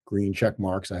the green check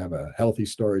marks, I have a healthy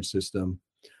storage system.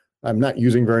 I'm not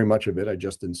using very much of it. I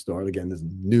just installed. Again, this is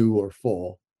new or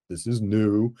full. This is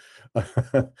new.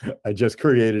 I just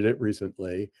created it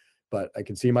recently, but I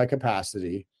can see my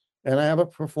capacity. And I have a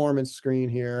performance screen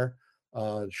here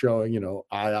showing,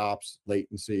 IOPS,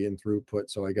 latency, and throughput.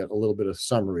 So I get a little bit of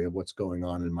summary of what's going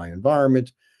on in my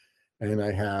environment. And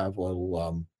I have a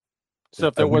little... so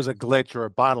if there was a glitch or a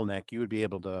bottleneck, you would be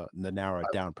able to narrow it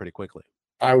down pretty quickly.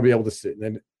 I would be able to sit.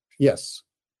 And yes,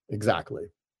 exactly.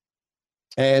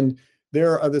 And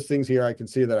there are other things here I can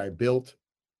see that I built.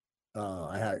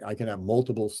 I can have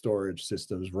multiple storage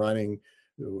systems running,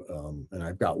 and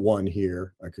I've got one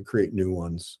here. I could create new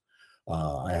ones.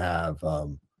 I have a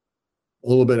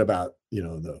little bit about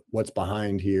what's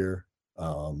behind here,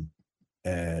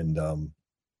 and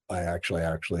I actually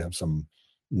have some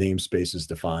namespaces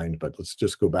defined. But let's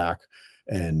just go back,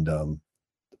 and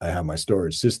I have my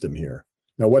storage system here.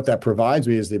 Now, what that provides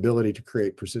me is the ability to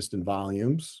create persistent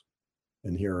volumes.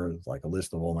 And here are like a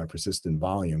list of all my persistent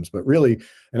volumes. But really,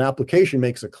 an application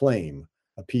makes a claim,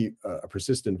 a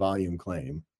persistent volume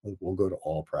claim. We'll go to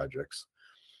all projects.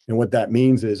 And what that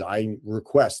means is I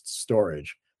request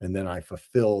storage, and then I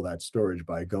fulfill that storage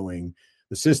by the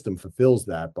system fulfills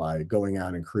that by going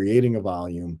out and creating a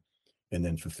volume and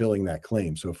then fulfilling that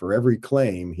claim. So for every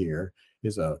claim here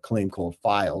is a claim called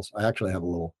files. I actually have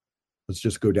let's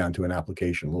just go down to an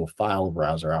application, a little file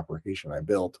browser application I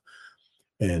built.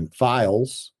 And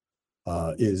files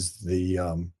is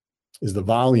the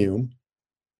volume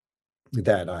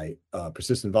that I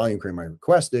persistent volume claim I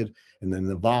requested, and then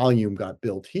the volume got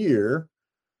built here,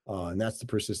 and that's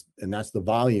the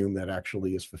volume that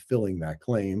actually is fulfilling that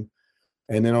claim.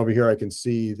 And then over here I can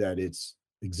see that it's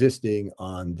existing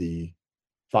on the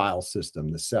file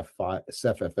system, the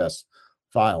CephFS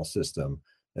file system,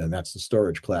 and that's the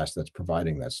storage class that's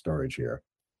providing that storage here.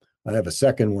 I have a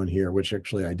second one here, which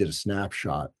actually I did a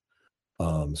snapshot.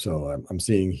 So I'm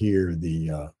seeing here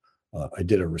I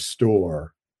did a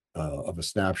restore of a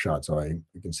snapshot. So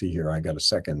you can see here I got a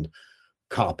second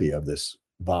copy of this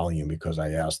volume because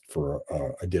I asked for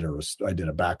I did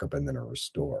a backup and then a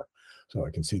restore. So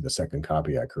I can see the second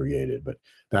copy I created. But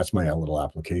that's my little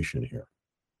application here.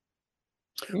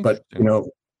 But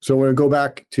so when I go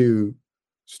back to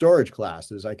storage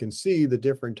classes, I can see the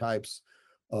different types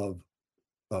of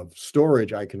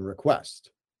storage I can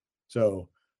request. So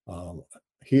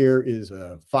here is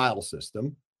a file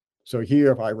system. So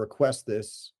here, if I request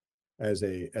this as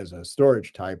a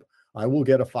storage type, I will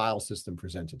get a file system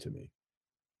presented to me.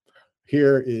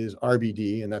 Here is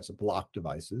RBD, and that's block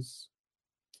devices.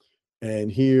 And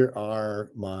here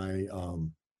are my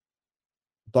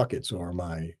buckets, or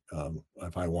my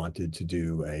if I wanted to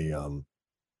do a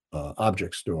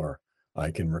object store,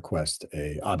 I can request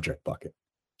a object bucket.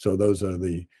 So those are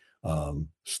the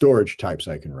storage types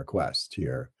I can request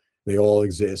here. They all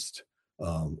exist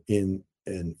in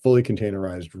fully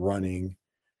containerized, running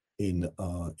in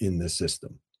this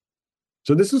system.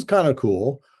 So this is kind of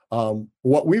cool.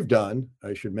 What we've done,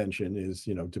 I should mention, is,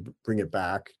 you know, to bring it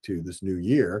back to this new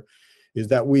year, is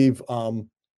that we've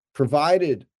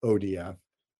provided ODF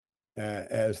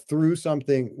as through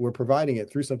something, we're providing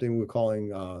it through something we're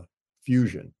calling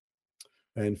Fusion.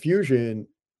 And Fusion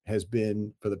has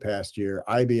been, for the past year,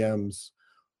 IBM's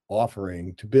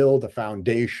offering to build a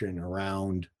foundation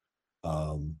around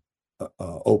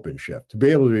OpenShift, to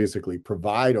be able to basically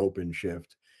provide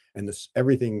OpenShift and this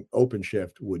everything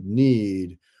OpenShift would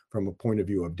need from a point of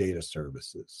view of data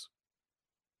services.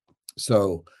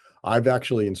 So I've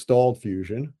actually installed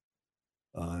Fusion,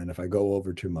 and if I go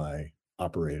over to my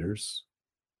operators.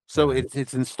 So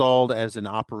it's installed as an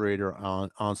operator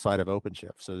on side of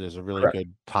OpenShift. So there's a really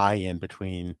good tie-in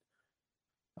between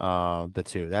the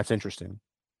two. That's interesting.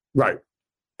 Right.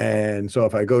 And so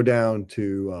if I go down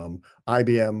to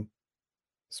IBM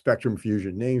Spectrum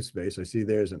Fusion namespace, I see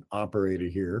there's an operator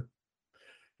here.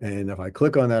 And if I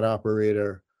click on that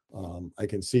operator, I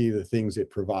can see the things it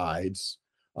provides.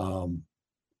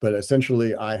 But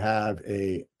essentially, I have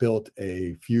built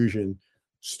a Fusion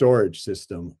storage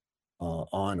system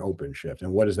on OpenShift.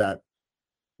 And what does that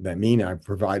mean? I'm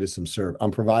providing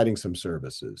some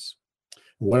services.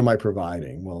 What am I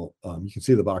providing? Well, you can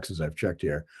see the boxes I've checked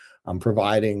here. I'm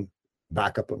providing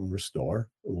backup and restore,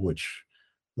 which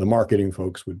the marketing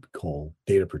folks would call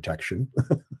data protection,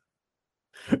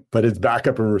 but it's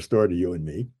backup and restore to you and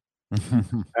me.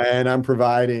 And I'm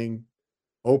providing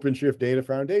OpenShift Data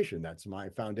Foundation. That's my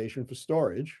foundation for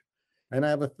storage. And I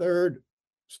have a third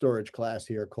storage class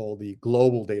here called the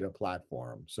Global Data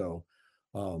Platform. So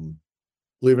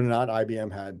believe it or not,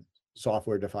 IBM had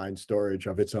software-defined storage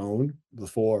of its own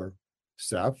before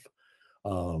Ceph.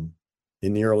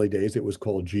 In the early days, it was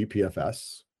called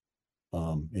GPFS.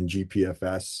 And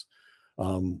GPFS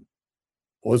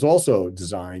was also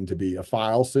designed to be a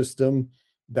file system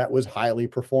that was highly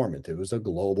performant. It was a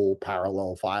global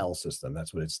parallel file system.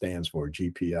 That's what it stands for,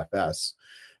 GPFS.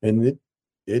 And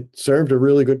it served a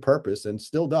really good purpose and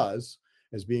still does,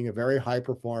 as being a very high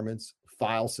performance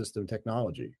file system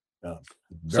technology.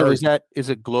 So is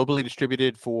it globally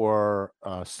distributed for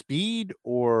speed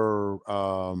or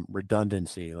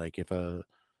redundancy? Like if a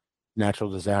natural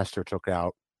disaster took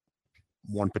out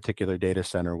one particular data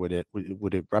center, would it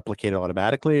replicate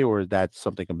automatically, or is that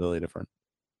something completely different?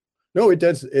 No, it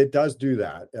does. It does do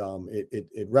that.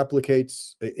 It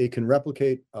replicates. It can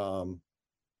replicate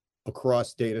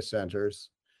across data centers.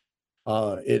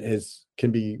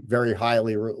 Can be very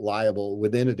highly reliable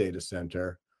within a data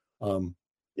center.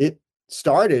 It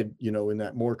started, you know, in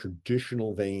that more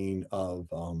traditional vein of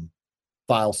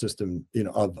file system, you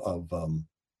know,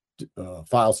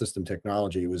 file system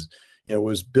technology. It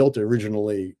was built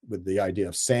originally with the idea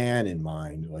of SAN in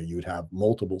mind, where you would have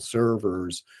multiple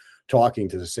servers talking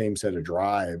to the same set of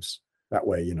drives. That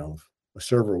way, you know, if a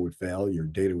server would fail, your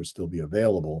data would still be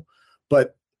available.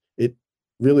 But it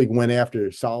really went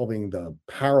after solving the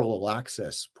parallel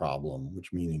access problem,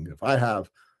 which meaning if I have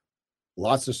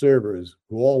lots of servers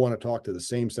who all want to talk to the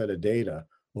same set of data,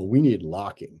 well, we need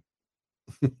locking.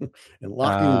 And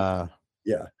locking,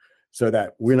 yeah, so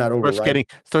that we're not overwriting.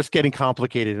 Starts getting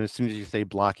complicated as soon as you say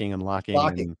blocking and locking.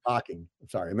 Locking. I'm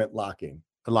sorry, I meant locking.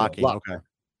 Locking, okay.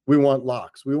 We want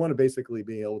locks. We want to basically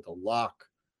be able to lock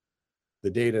the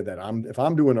data that if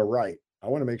I'm doing a write, I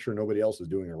want to make sure nobody else is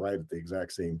doing a write at the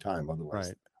exact same time. Otherwise,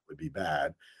 that would be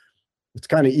bad. It's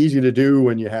kind of easy to do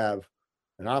when you have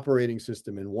an operating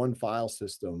system in one file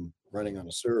system running on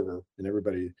a server and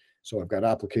everybody. So I've got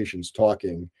applications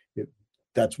talking.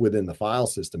 That's within the file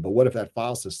system. But what if that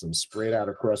file system spread out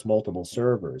across multiple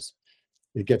servers?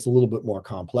 It gets a little bit more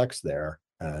complex there.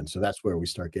 And so that's where we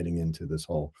start getting into this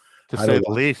whole, to say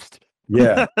the least.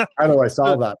 Yeah. How do I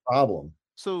solve that problem?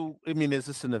 So, I mean, is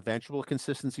this an eventual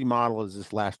consistency model? Is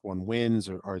this last one wins,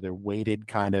 or are there weighted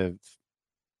kind of?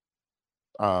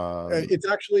 It's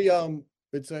actually so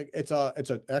it's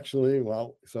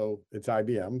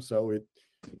IBM. So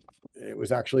it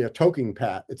was actually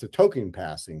it's a token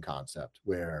passing concept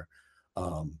where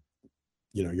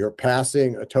you know, you're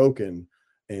passing a token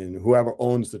and whoever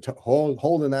owns the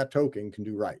holding that token can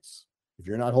do writes. If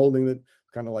you're not holding it,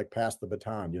 kind of like pass the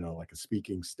baton, you know, like a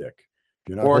speaking stick.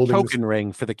 You're not or a token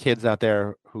ring for the kids out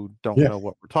there who don't know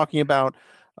what we're talking about.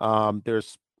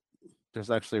 There's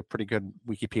actually a pretty good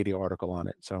Wikipedia article on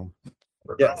it. So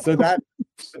yeah, so that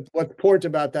what's important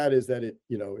about that is that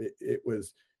it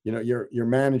was you're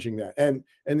managing that. And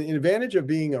the advantage of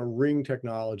being a ring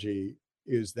technology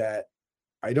is that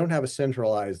I don't have a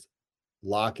centralized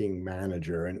locking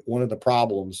manager. And one of the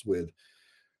problems with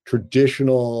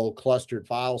traditional clustered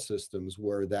file systems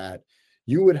were that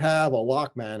you would have a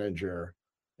lock manager,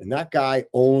 and that guy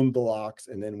owned the locks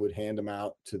and then would hand them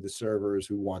out to the servers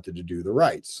who wanted to do the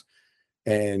writes.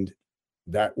 And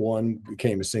that one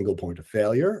became a single point of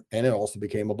failure, and it also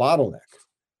became a bottleneck.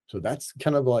 So that's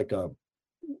kind of like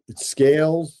it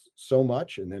scales so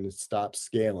much, and then it stops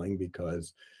scaling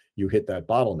because you hit that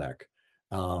bottleneck.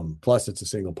 Plus, it's a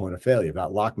single point of failure. If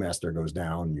that lock master goes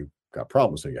down, you've got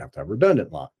problems. So you have to have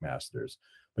redundant lock masters.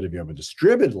 But if you have a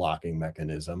distributed locking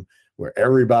mechanism where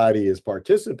everybody is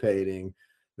participating,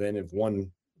 then if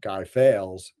one guy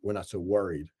fails, we're not so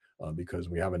worried because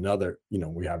we have another,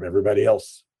 we have everybody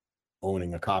else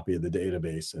owning a copy of the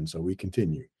database. And so we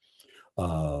continue.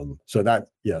 So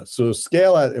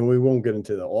scale out, and we won't get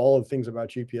into all of the things about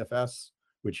GPFS,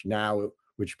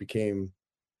 which became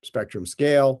Spectrum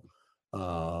Scale.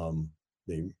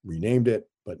 They renamed it,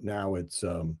 but now it's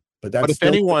but if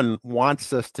anyone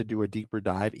wants us to do a deeper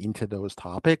dive into those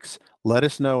topics, let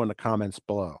us know in the comments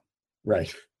below.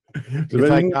 Right. So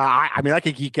like, I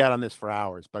could geek out on this for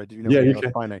hours, but I do know you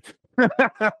can. Finite.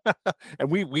 And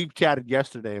we chatted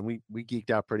yesterday, and we geeked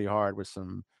out pretty hard with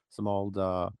some old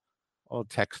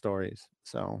tech stories.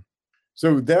 So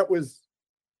that was,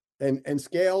 and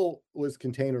Scale was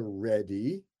container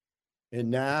ready, and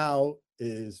now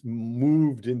is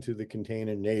moved into the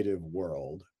container native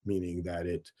world, meaning that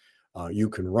you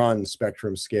can run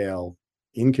Spectrum Scale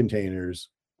in containers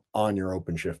on your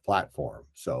OpenShift platform.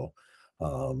 So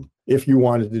if you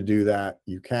wanted to do that,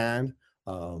 you can.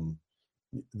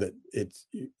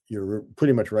 You're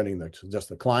pretty much running just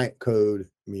the client code,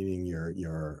 meaning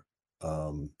you're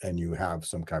and you have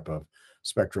some type of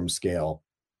Spectrum Scale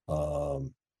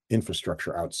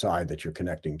infrastructure outside that you're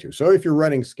connecting to. So if you're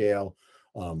running Scale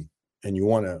and you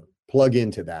want to plug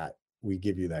into that, we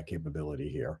give you that capability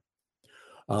here.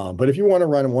 But if you want to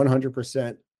run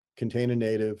 100% container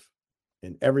native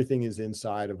and everything is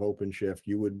inside of OpenShift,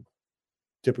 you would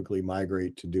typically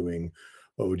migrate to doing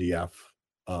ODF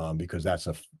because that's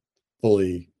a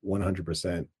fully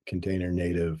 100% container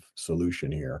native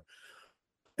solution here.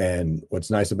 And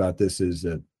what's nice about this is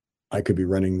that I could be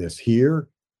running this here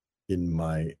in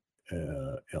my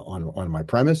on my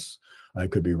premise. I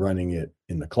could be running it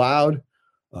in the cloud.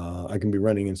 I can be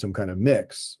running in some kind of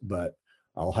mix, but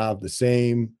I'll have the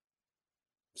same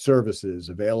services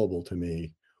available to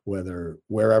me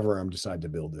wherever I'm decide to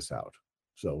build this out.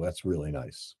 So that's really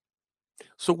nice.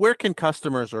 So where can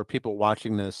customers or people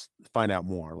watching this find out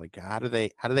more? Like how do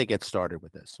they get started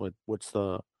with this? What's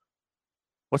the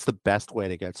best way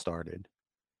to get started?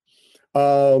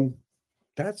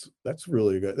 That's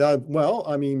really good. Well,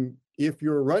 I mean, if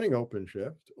you're running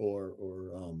OpenShift or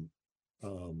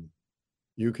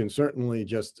you can certainly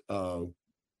just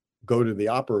go to the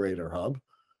operator hub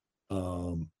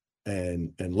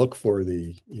and look for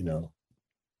the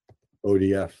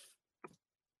ODF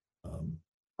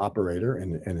operator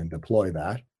and then deploy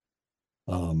that.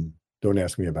 Don't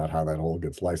ask me about how that all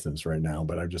gets licensed right now,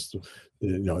 but I just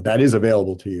that is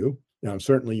available to you.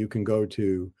 Certainly you can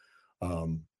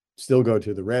still go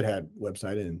to the Red Hat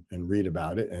website and read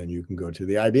about it, and you can go to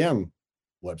the IBM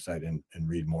website and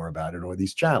read more about it, or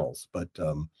these channels. But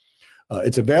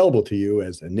it's available to you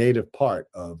as a native part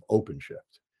of OpenShift.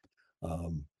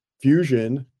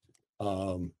 Fusion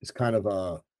is kind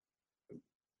of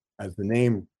as the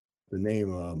name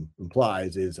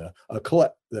implies, is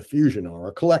the fusion or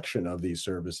a collection of these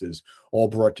services all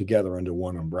brought together under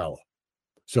one umbrella.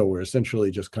 So we're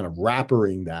essentially just kind of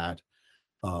wrapping that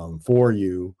for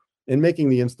you and making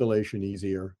the installation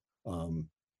easier,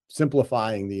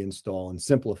 simplifying the install and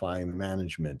simplifying the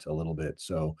management a little bit.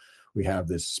 So we have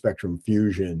this Spectrum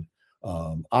Fusion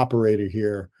operator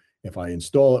here. If I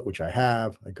install it, which I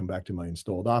have, I come back to my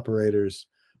installed operators.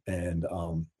 And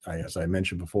as I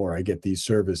mentioned before, I get these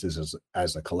services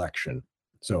as a collection.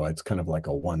 So it's kind of like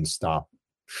a one-stop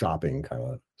shopping kind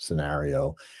of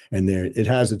scenario. And there it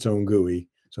has its own GUI.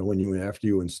 So after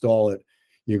you install it,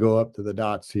 you go up to the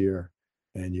dots here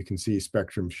and you can see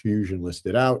Spectrum Fusion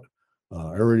listed out. I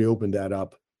already opened that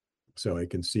up so I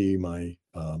can see my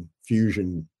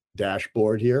Fusion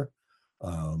dashboard here.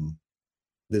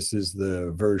 This is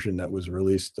the version that was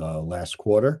released last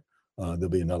quarter. There'll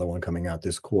be another one coming out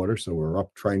this quarter. So we're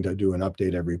trying to do an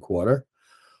update every quarter.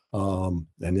 And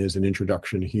there's an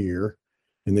introduction here.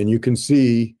 And then you can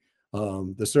see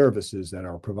the services that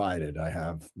are provided. I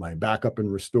have my backup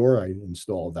and restore. I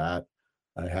installed that.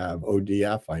 I have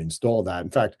ODF. I installed that.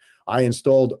 In fact, I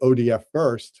installed ODF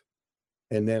first,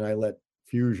 and then I let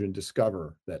Fusion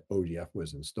discover that ODF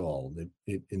was installed.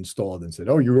 It installed and said,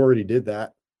 "Oh, you already did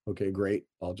that. Okay, great.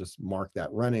 I'll just mark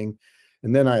that running."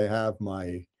 And then I have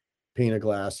my pane of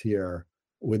glass here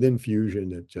within Fusion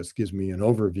that just gives me an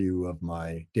overview of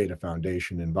my data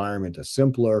foundation environment, a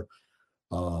simpler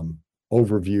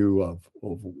overview of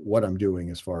what I'm doing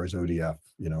as far as ODF.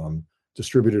 I'm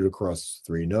distributed across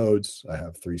 3 nodes. I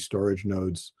have 3 storage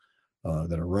nodes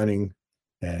that are running,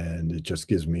 and it just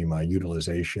gives me my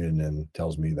utilization and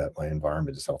tells me that my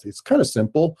environment is healthy. It's kind of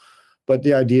simple, but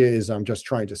the idea is I'm just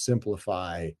trying to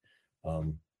simplify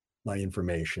my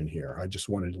information here. I just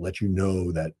wanted to let you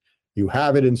know that you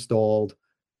have it installed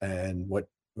and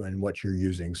what you're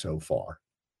using so far.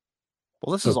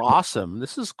 Well, this is awesome.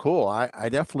 This is cool. I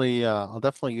definitely, I'll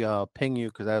definitely ping you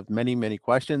because I have many, many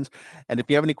questions. And if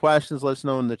you have any questions, let us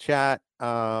know in the chat.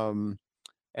 And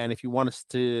if you want us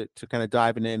to kind of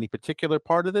dive into any particular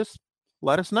part of this,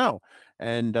 let us know.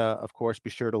 And of course,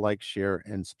 be sure to like, share,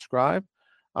 and subscribe.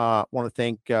 Want to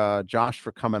thank Josh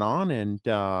for coming on, and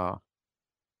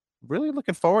really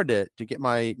looking forward to get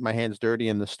my hands dirty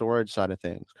in the storage side of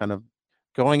things, kind of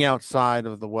going outside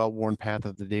of the well-worn path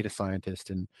of the data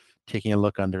scientist and taking a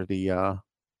look under the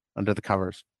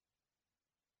covers.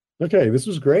 Okay, this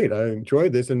was great. I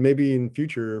enjoyed this, and maybe in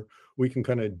future we can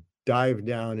kind of dive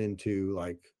down into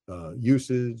like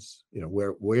uses,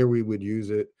 where we would use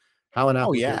it, how an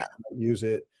application might use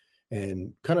it,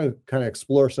 and kind of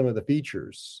explore some of the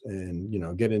features,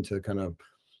 and get into kind of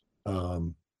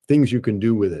things you can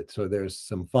do with it. So there's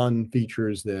some fun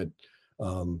features that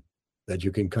that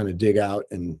you can kind of dig out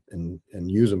and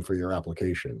use them for your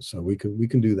applications. So we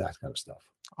can do that kind of stuff.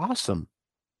 Awesome.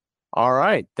 All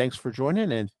right. Thanks for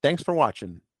joining, and thanks for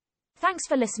watching. Thanks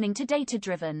for listening to Data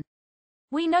Driven.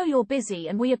 We know you're busy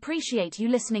and we appreciate you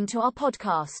listening to our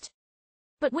podcast.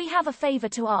 But we have a favor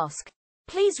to ask.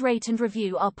 Please rate and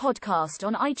review our podcast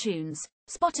on iTunes,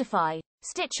 Spotify,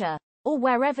 Stitcher, or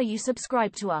wherever you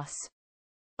subscribe to us.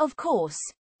 Of course,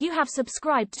 you have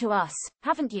subscribed to us,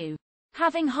 haven't you?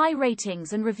 Having high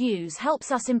ratings and reviews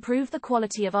helps us improve the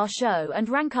quality of our show and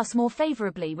rank us more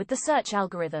favorably with the search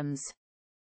algorithms.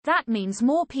 That means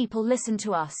more people listen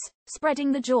to us,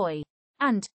 spreading the joy.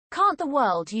 And, can't the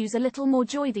world use a little more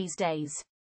joy these days?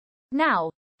 Now,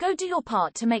 go do your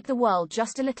part to make the world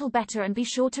just a little better, and be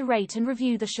sure to rate and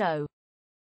review the show.